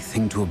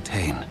anything to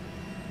obtain.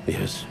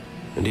 Yes,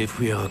 and if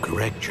we are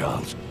correct,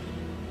 Charles,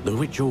 the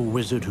witch or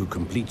wizard who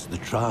completes the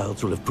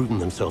trials will have proven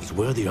themselves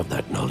worthy of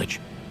that knowledge,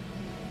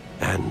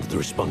 and the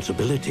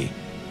responsibility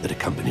that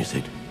accompanies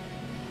it.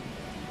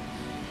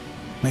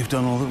 We've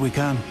done all that we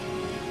can.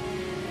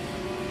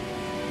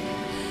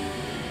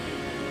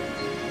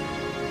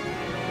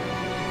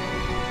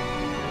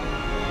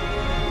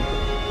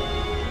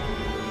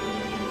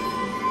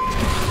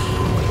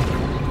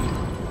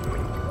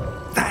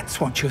 That's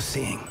what you're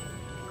seeing.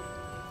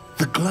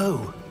 The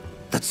glow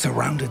that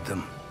surrounded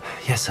them.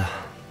 Yes, sir.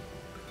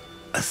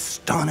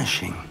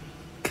 Astonishing.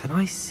 Can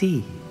I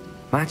see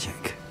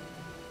magic?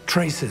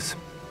 Traces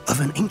of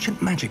an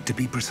ancient magic, to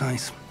be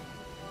precise.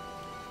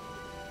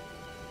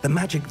 The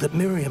magic that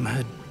Miriam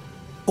had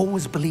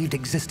always believed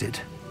existed,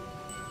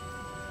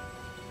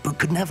 but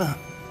could never.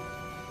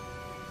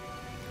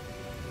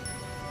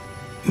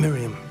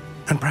 Miriam,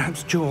 and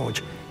perhaps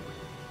George,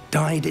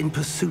 died in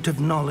pursuit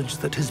of knowledge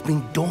that has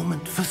been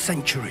dormant for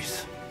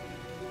centuries.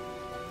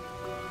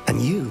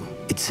 And you,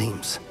 it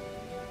seems,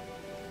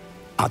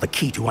 are the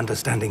key to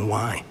understanding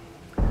why.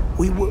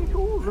 It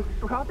all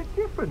looks rather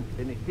different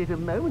than it did a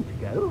moment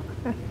ago.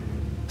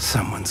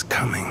 Someone's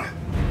coming.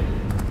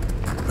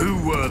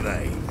 Who were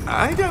they?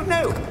 I don't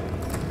know.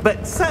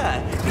 But,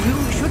 sir,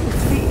 you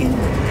shouldn't be in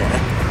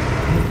there.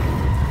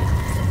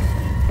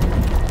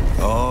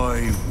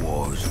 I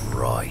was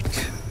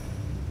right.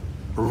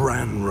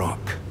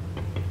 Ranrock.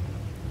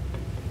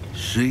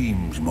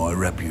 Seems my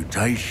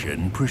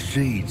reputation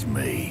precedes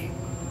me.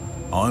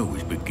 I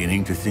was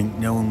beginning to think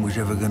no one was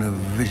ever going to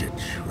visit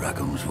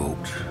Rackham's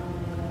vault.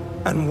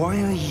 And why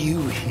are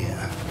you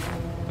here?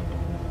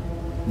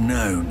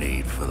 No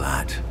need for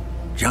that.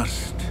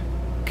 Just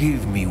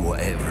give me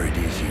whatever it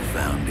is you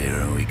found here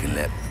and we can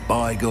let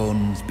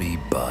bygones be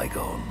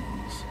bygones.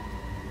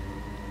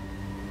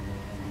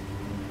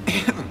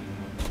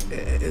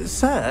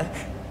 Sir,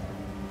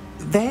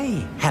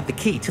 they have the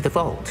key to the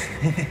vault.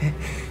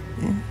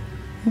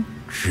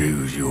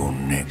 Choose your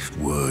next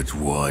words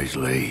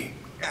wisely.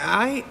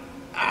 I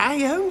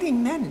only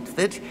meant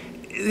that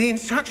the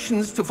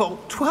instructions to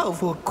Vault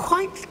 12 were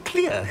quite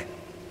clear.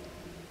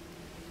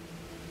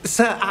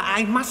 Sir,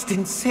 I must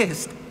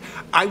insist.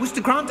 I was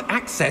to grant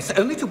access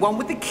only to one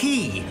with the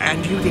key,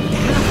 and you didn't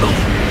have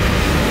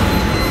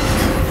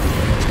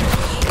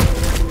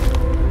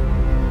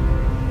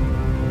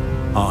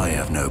it. I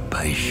have no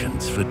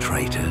patience for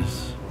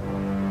traitors.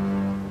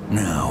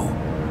 Now,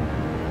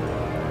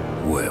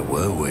 where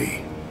were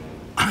we?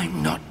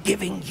 I'm not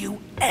giving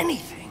you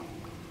anything.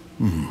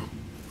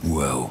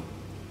 Well,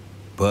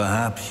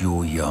 perhaps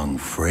your young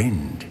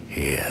friend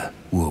here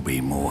will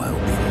be more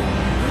helpful.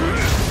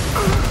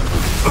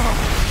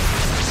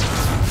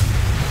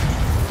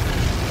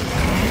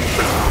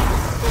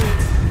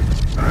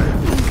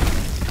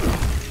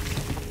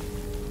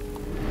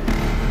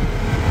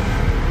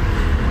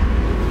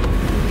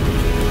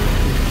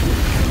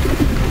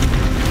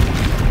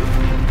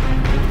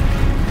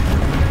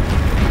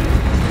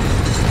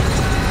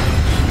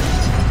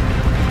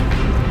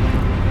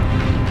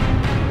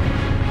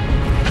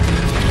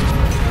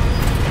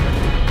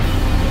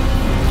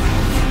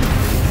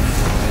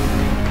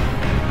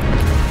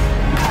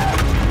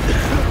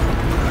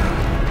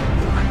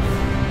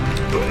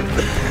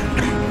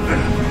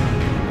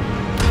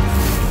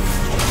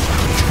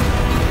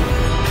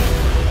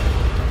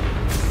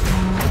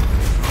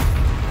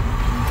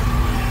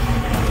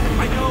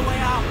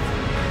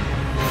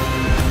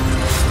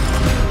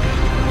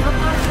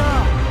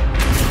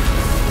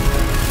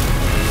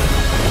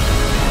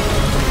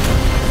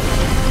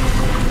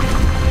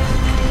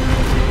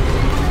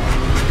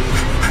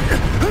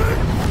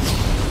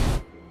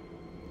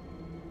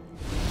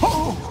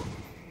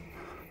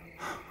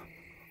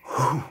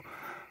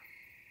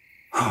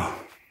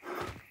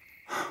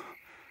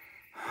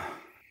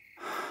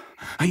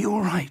 Are you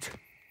all right?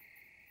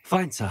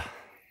 Fine, sir.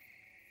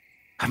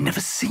 I've never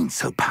seen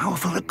so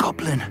powerful a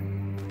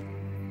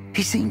goblin.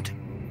 He seemed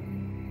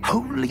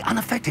wholly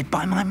unaffected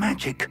by my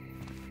magic.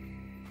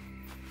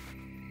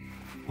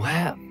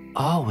 Where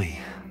are we?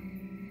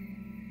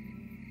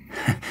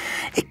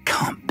 It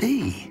can't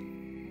be.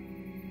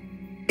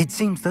 It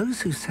seems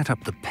those who set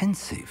up the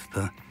pensive,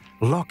 the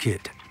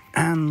locket,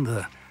 and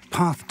the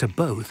path to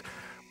both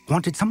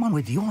wanted someone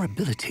with your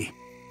ability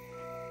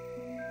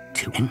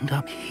to end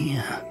up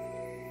here.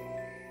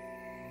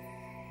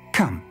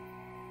 Come.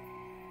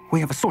 We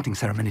have a sorting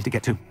ceremony to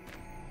get to.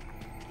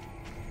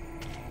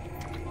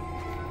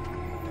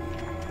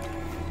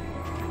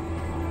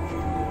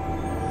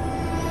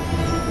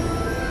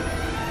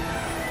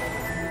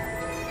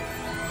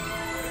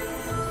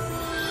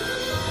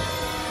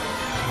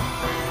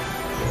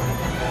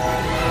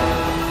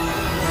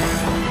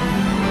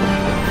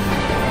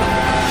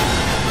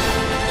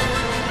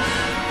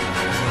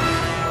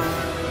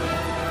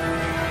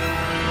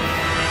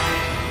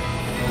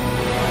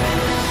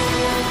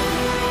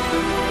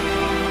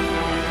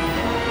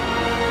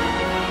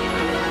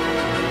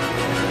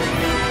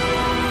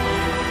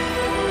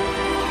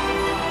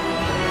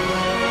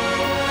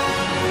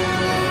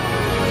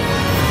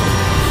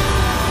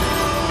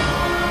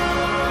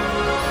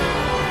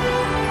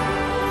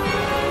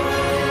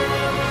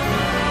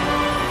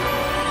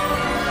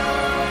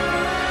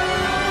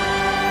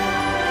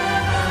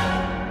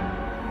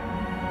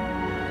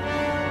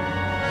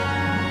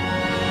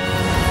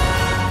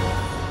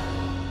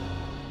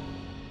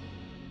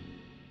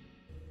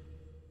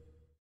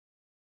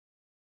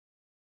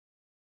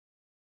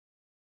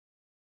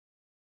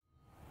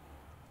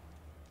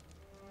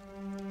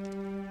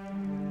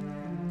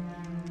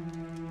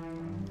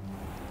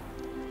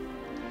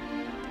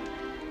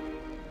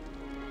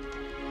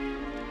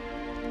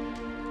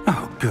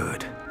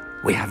 Good.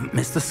 We haven't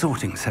missed the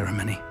sorting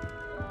ceremony.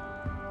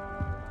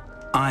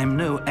 I'm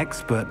no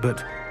expert,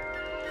 but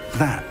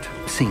that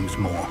seems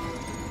more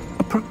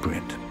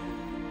appropriate.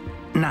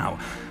 Now,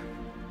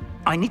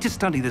 I need to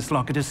study this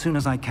locket as soon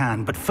as I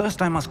can, but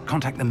first I must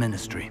contact the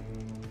Ministry.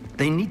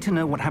 They need to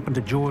know what happened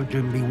to George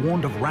and be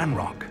warned of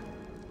Ranrock.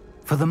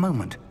 For the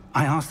moment,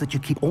 I ask that you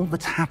keep all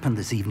that's happened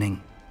this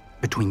evening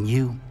between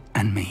you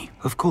and me.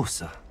 Of course,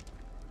 sir.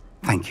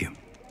 Thank you.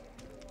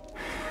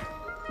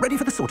 Ready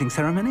for the sorting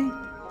ceremony?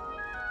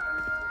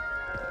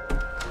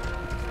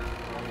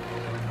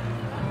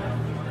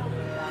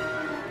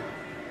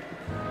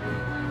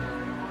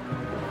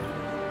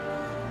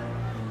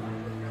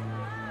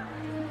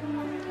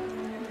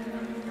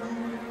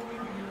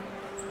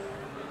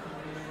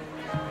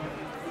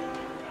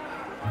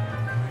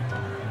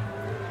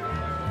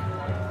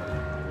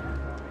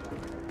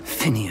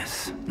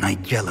 Phineas,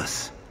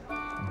 Nigellus,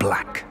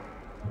 Black.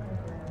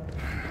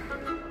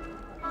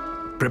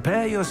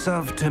 Prepare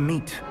yourself to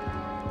meet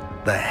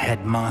the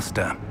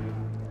headmaster.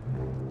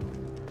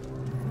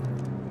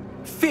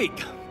 Fig,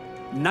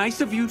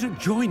 nice of you to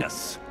join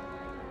us.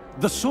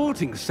 The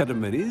sorting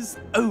ceremony's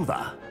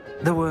over.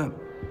 There were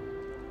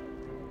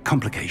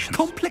complications.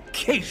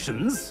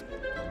 Complications?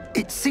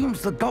 It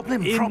seems the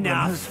goblin problem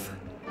has... Enough!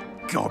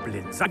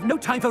 Goblins. I've no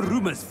time for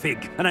rumors,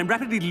 Fig, and I'm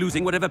rapidly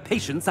losing whatever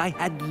patience I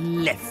had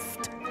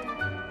left.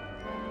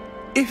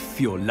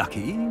 If you're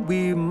lucky,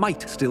 we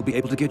might still be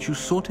able to get you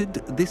sorted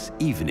this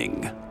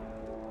evening.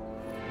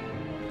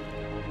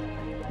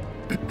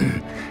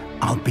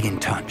 I'll be in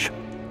touch.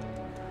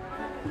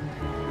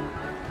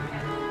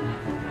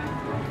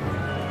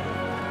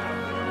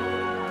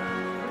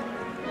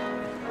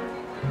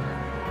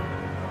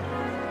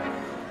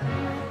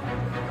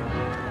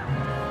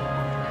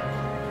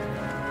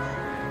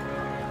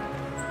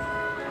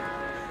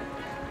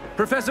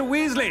 Professor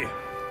Weasley,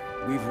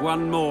 we've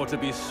one more to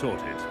be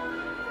sorted.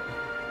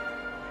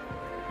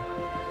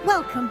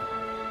 Welcome.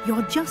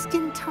 You're just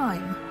in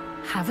time.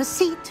 Have a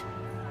seat.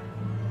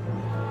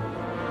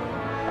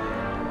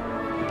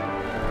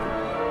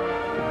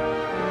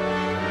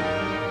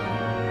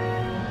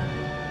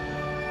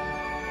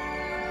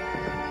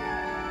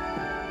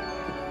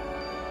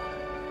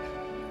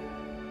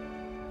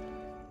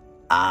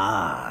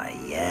 Ah,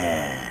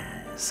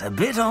 yes. A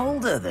bit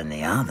older than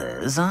the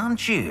others,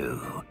 aren't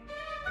you?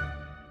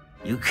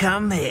 You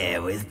come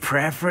here with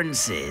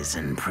preferences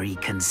and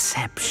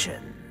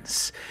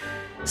preconceptions.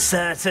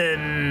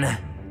 Certain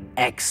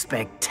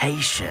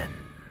expectations.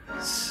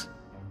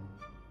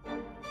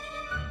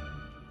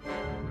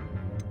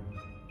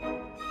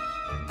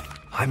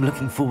 I'm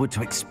looking forward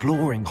to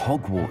exploring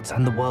Hogwarts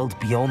and the world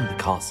beyond the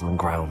castle and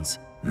grounds.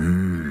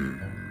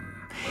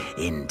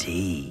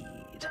 Indeed.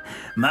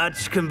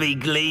 Much can be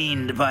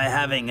gleaned by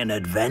having an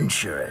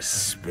adventurous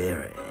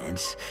spirit,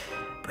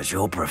 but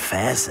your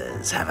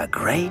professors have a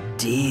great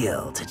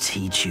deal to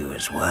teach you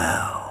as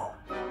well.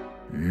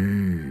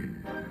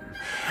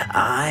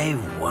 I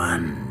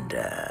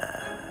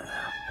wonder...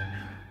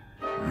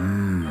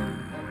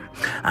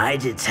 I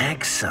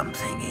detect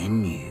something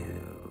in you.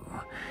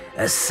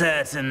 A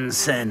certain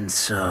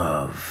sense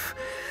of...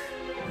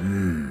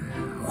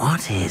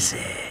 what is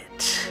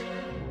it?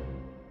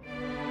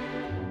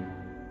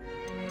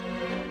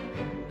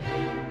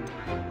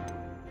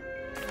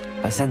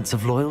 A sense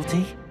of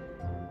loyalty?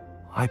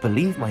 I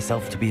believe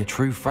myself to be a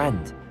true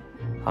friend.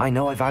 I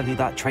know I value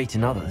that trait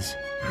in others.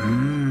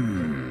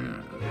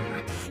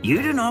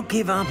 You do not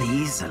give up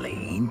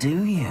easily,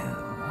 do you?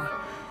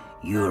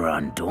 You are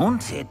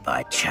undaunted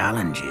by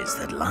challenges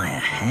that lie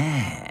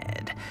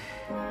ahead.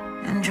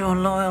 And your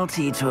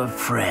loyalty to a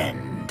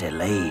friend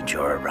delayed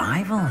your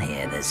arrival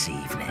here this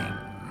evening.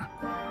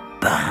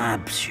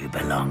 Perhaps you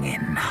belong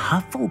in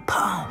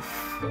Hufflepuff.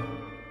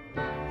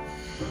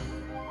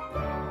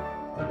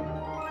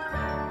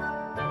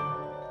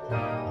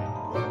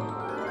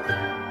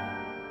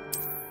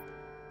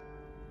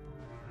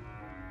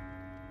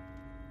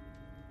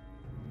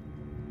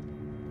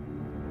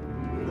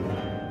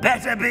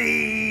 Better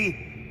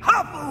be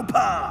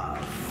Hufflepuff!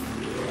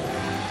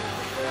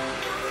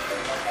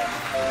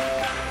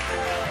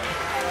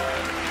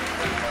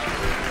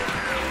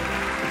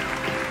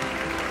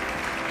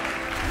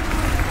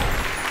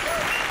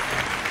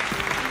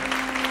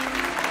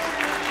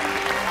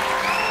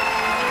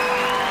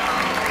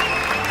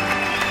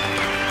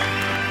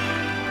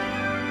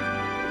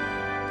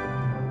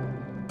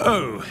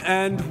 Oh,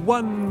 and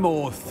one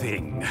more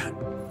thing.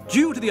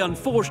 Due to the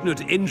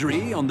unfortunate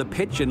injury on the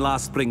pitch in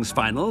last spring's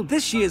final,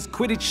 this year's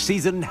Quidditch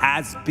season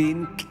has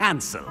been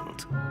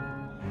cancelled.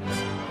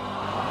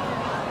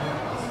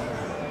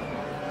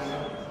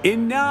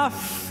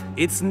 Enough!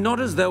 It's not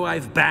as though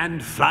I've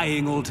banned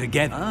flying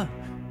altogether,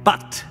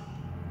 but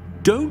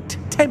don't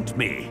tempt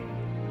me.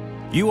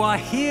 You are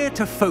here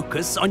to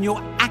focus on your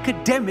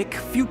academic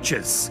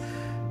futures.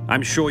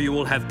 I'm sure you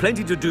will have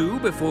plenty to do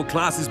before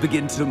classes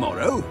begin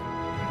tomorrow.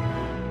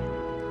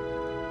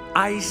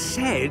 I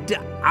said,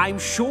 I'm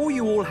sure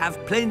you all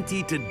have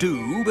plenty to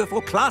do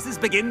before classes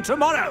begin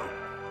tomorrow.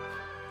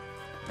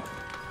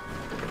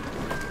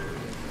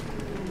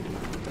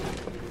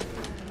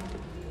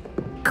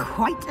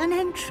 Quite an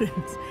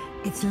entrance.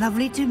 It's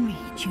lovely to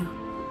meet you.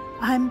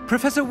 I'm...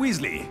 Professor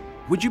Weasley,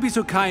 would you be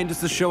so kind as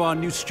to show our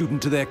new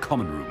student to their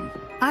common room?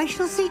 I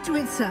shall see to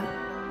it, sir.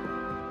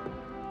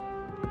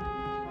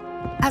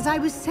 As I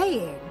was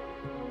saying,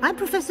 I'm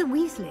Professor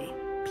Weasley.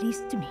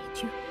 Pleased to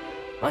meet you.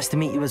 Nice to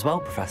meet you as well,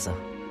 Professor.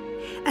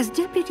 As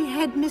Deputy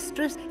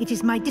Headmistress, it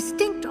is my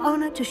distinct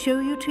honor to show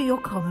you to your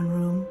common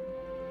room.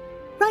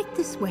 Right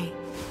this way.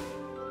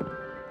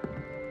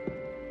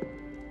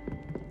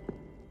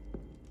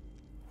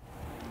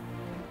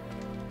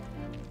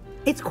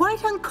 It's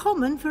quite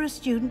uncommon for a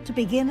student to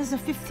begin as a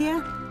fifth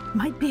year.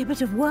 Might be a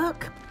bit of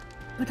work,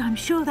 but I'm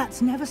sure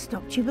that's never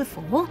stopped you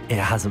before. It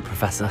hasn't,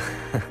 Professor.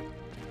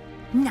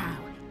 Now,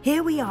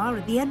 here we are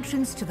at the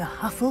entrance to the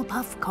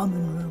Hufflepuff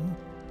common room.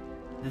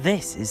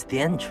 This is the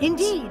entrance.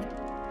 Indeed.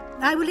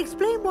 I will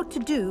explain what to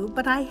do,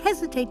 but I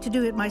hesitate to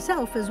do it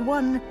myself as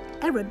one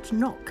errant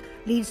knock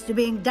leads to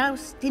being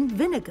doused in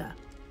vinegar.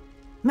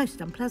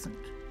 Most unpleasant.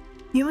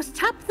 You must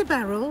tap the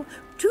barrel,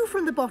 2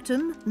 from the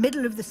bottom,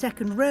 middle of the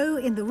second row,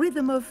 in the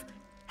rhythm of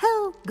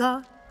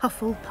Helga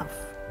Hufflepuff.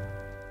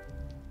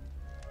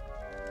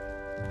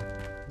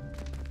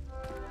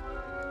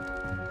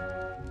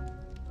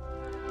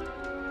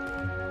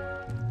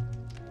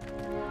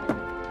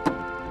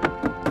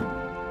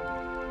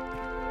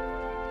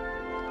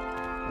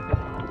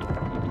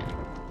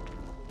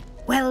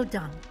 Well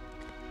done.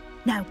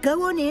 Now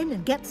go on in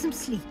and get some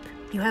sleep.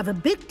 You have a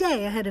big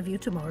day ahead of you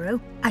tomorrow.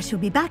 I shall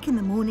be back in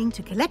the morning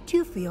to collect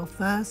you for your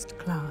first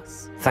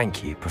class.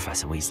 Thank you,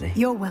 Professor Weasley.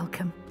 You're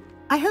welcome.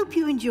 I hope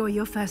you enjoy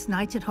your first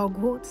night at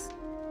Hogwarts.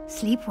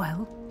 Sleep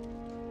well.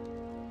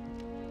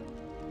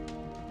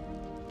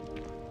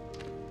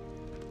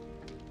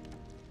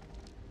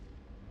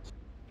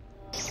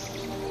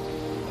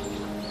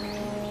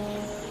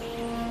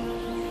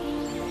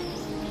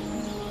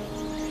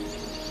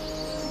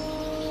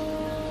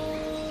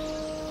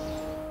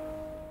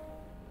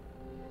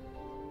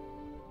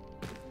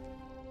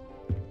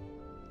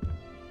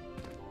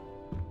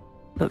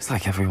 Looks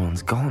like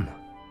everyone's gone.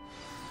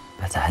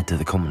 Better head to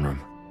the common room.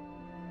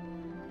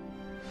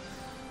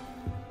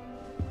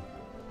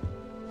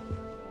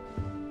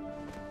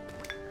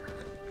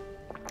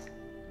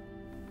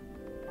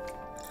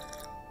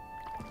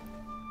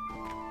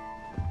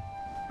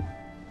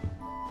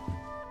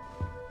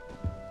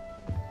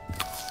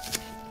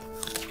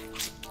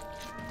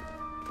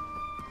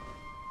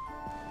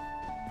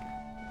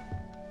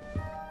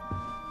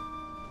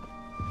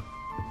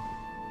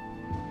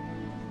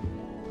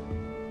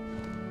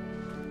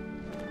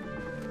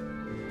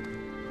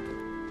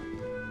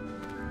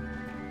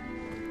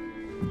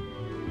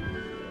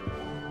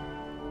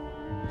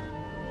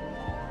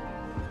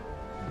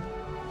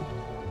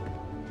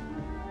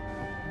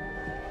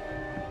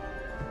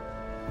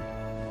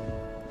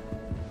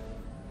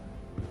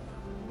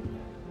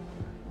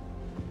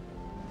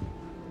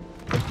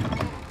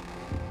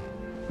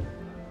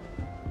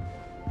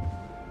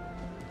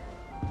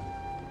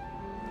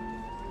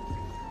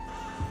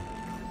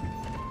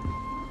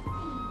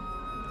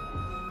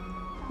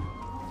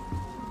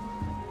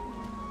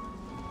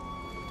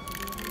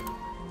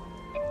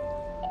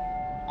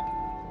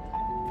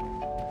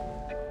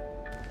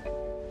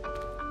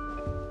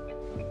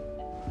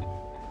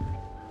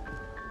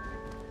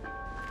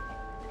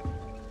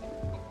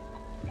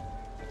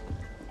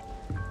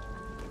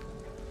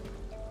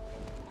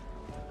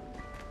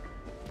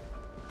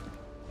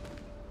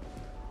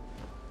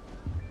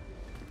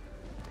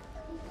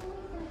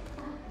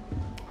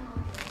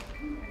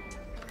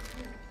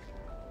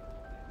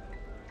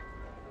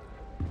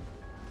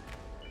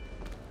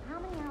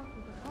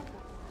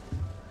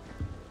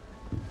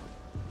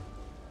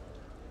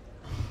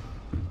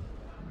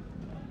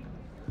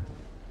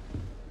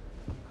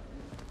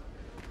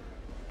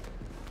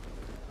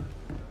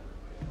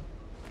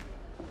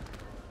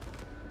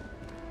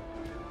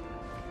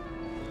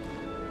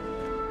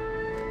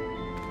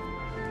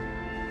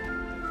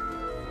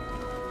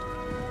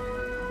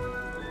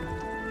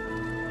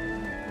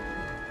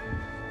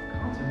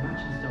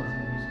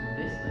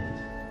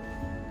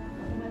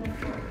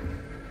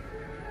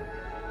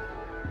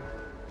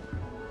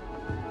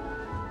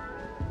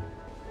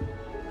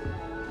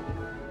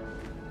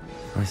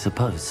 I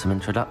suppose some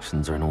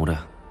introductions are in order.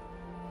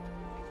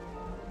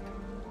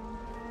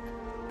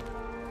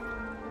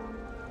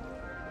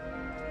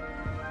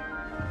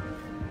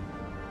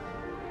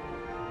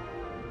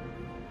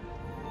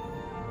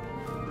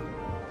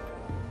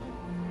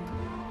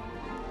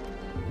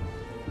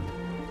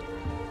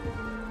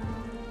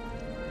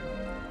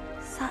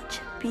 Such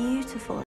a beautiful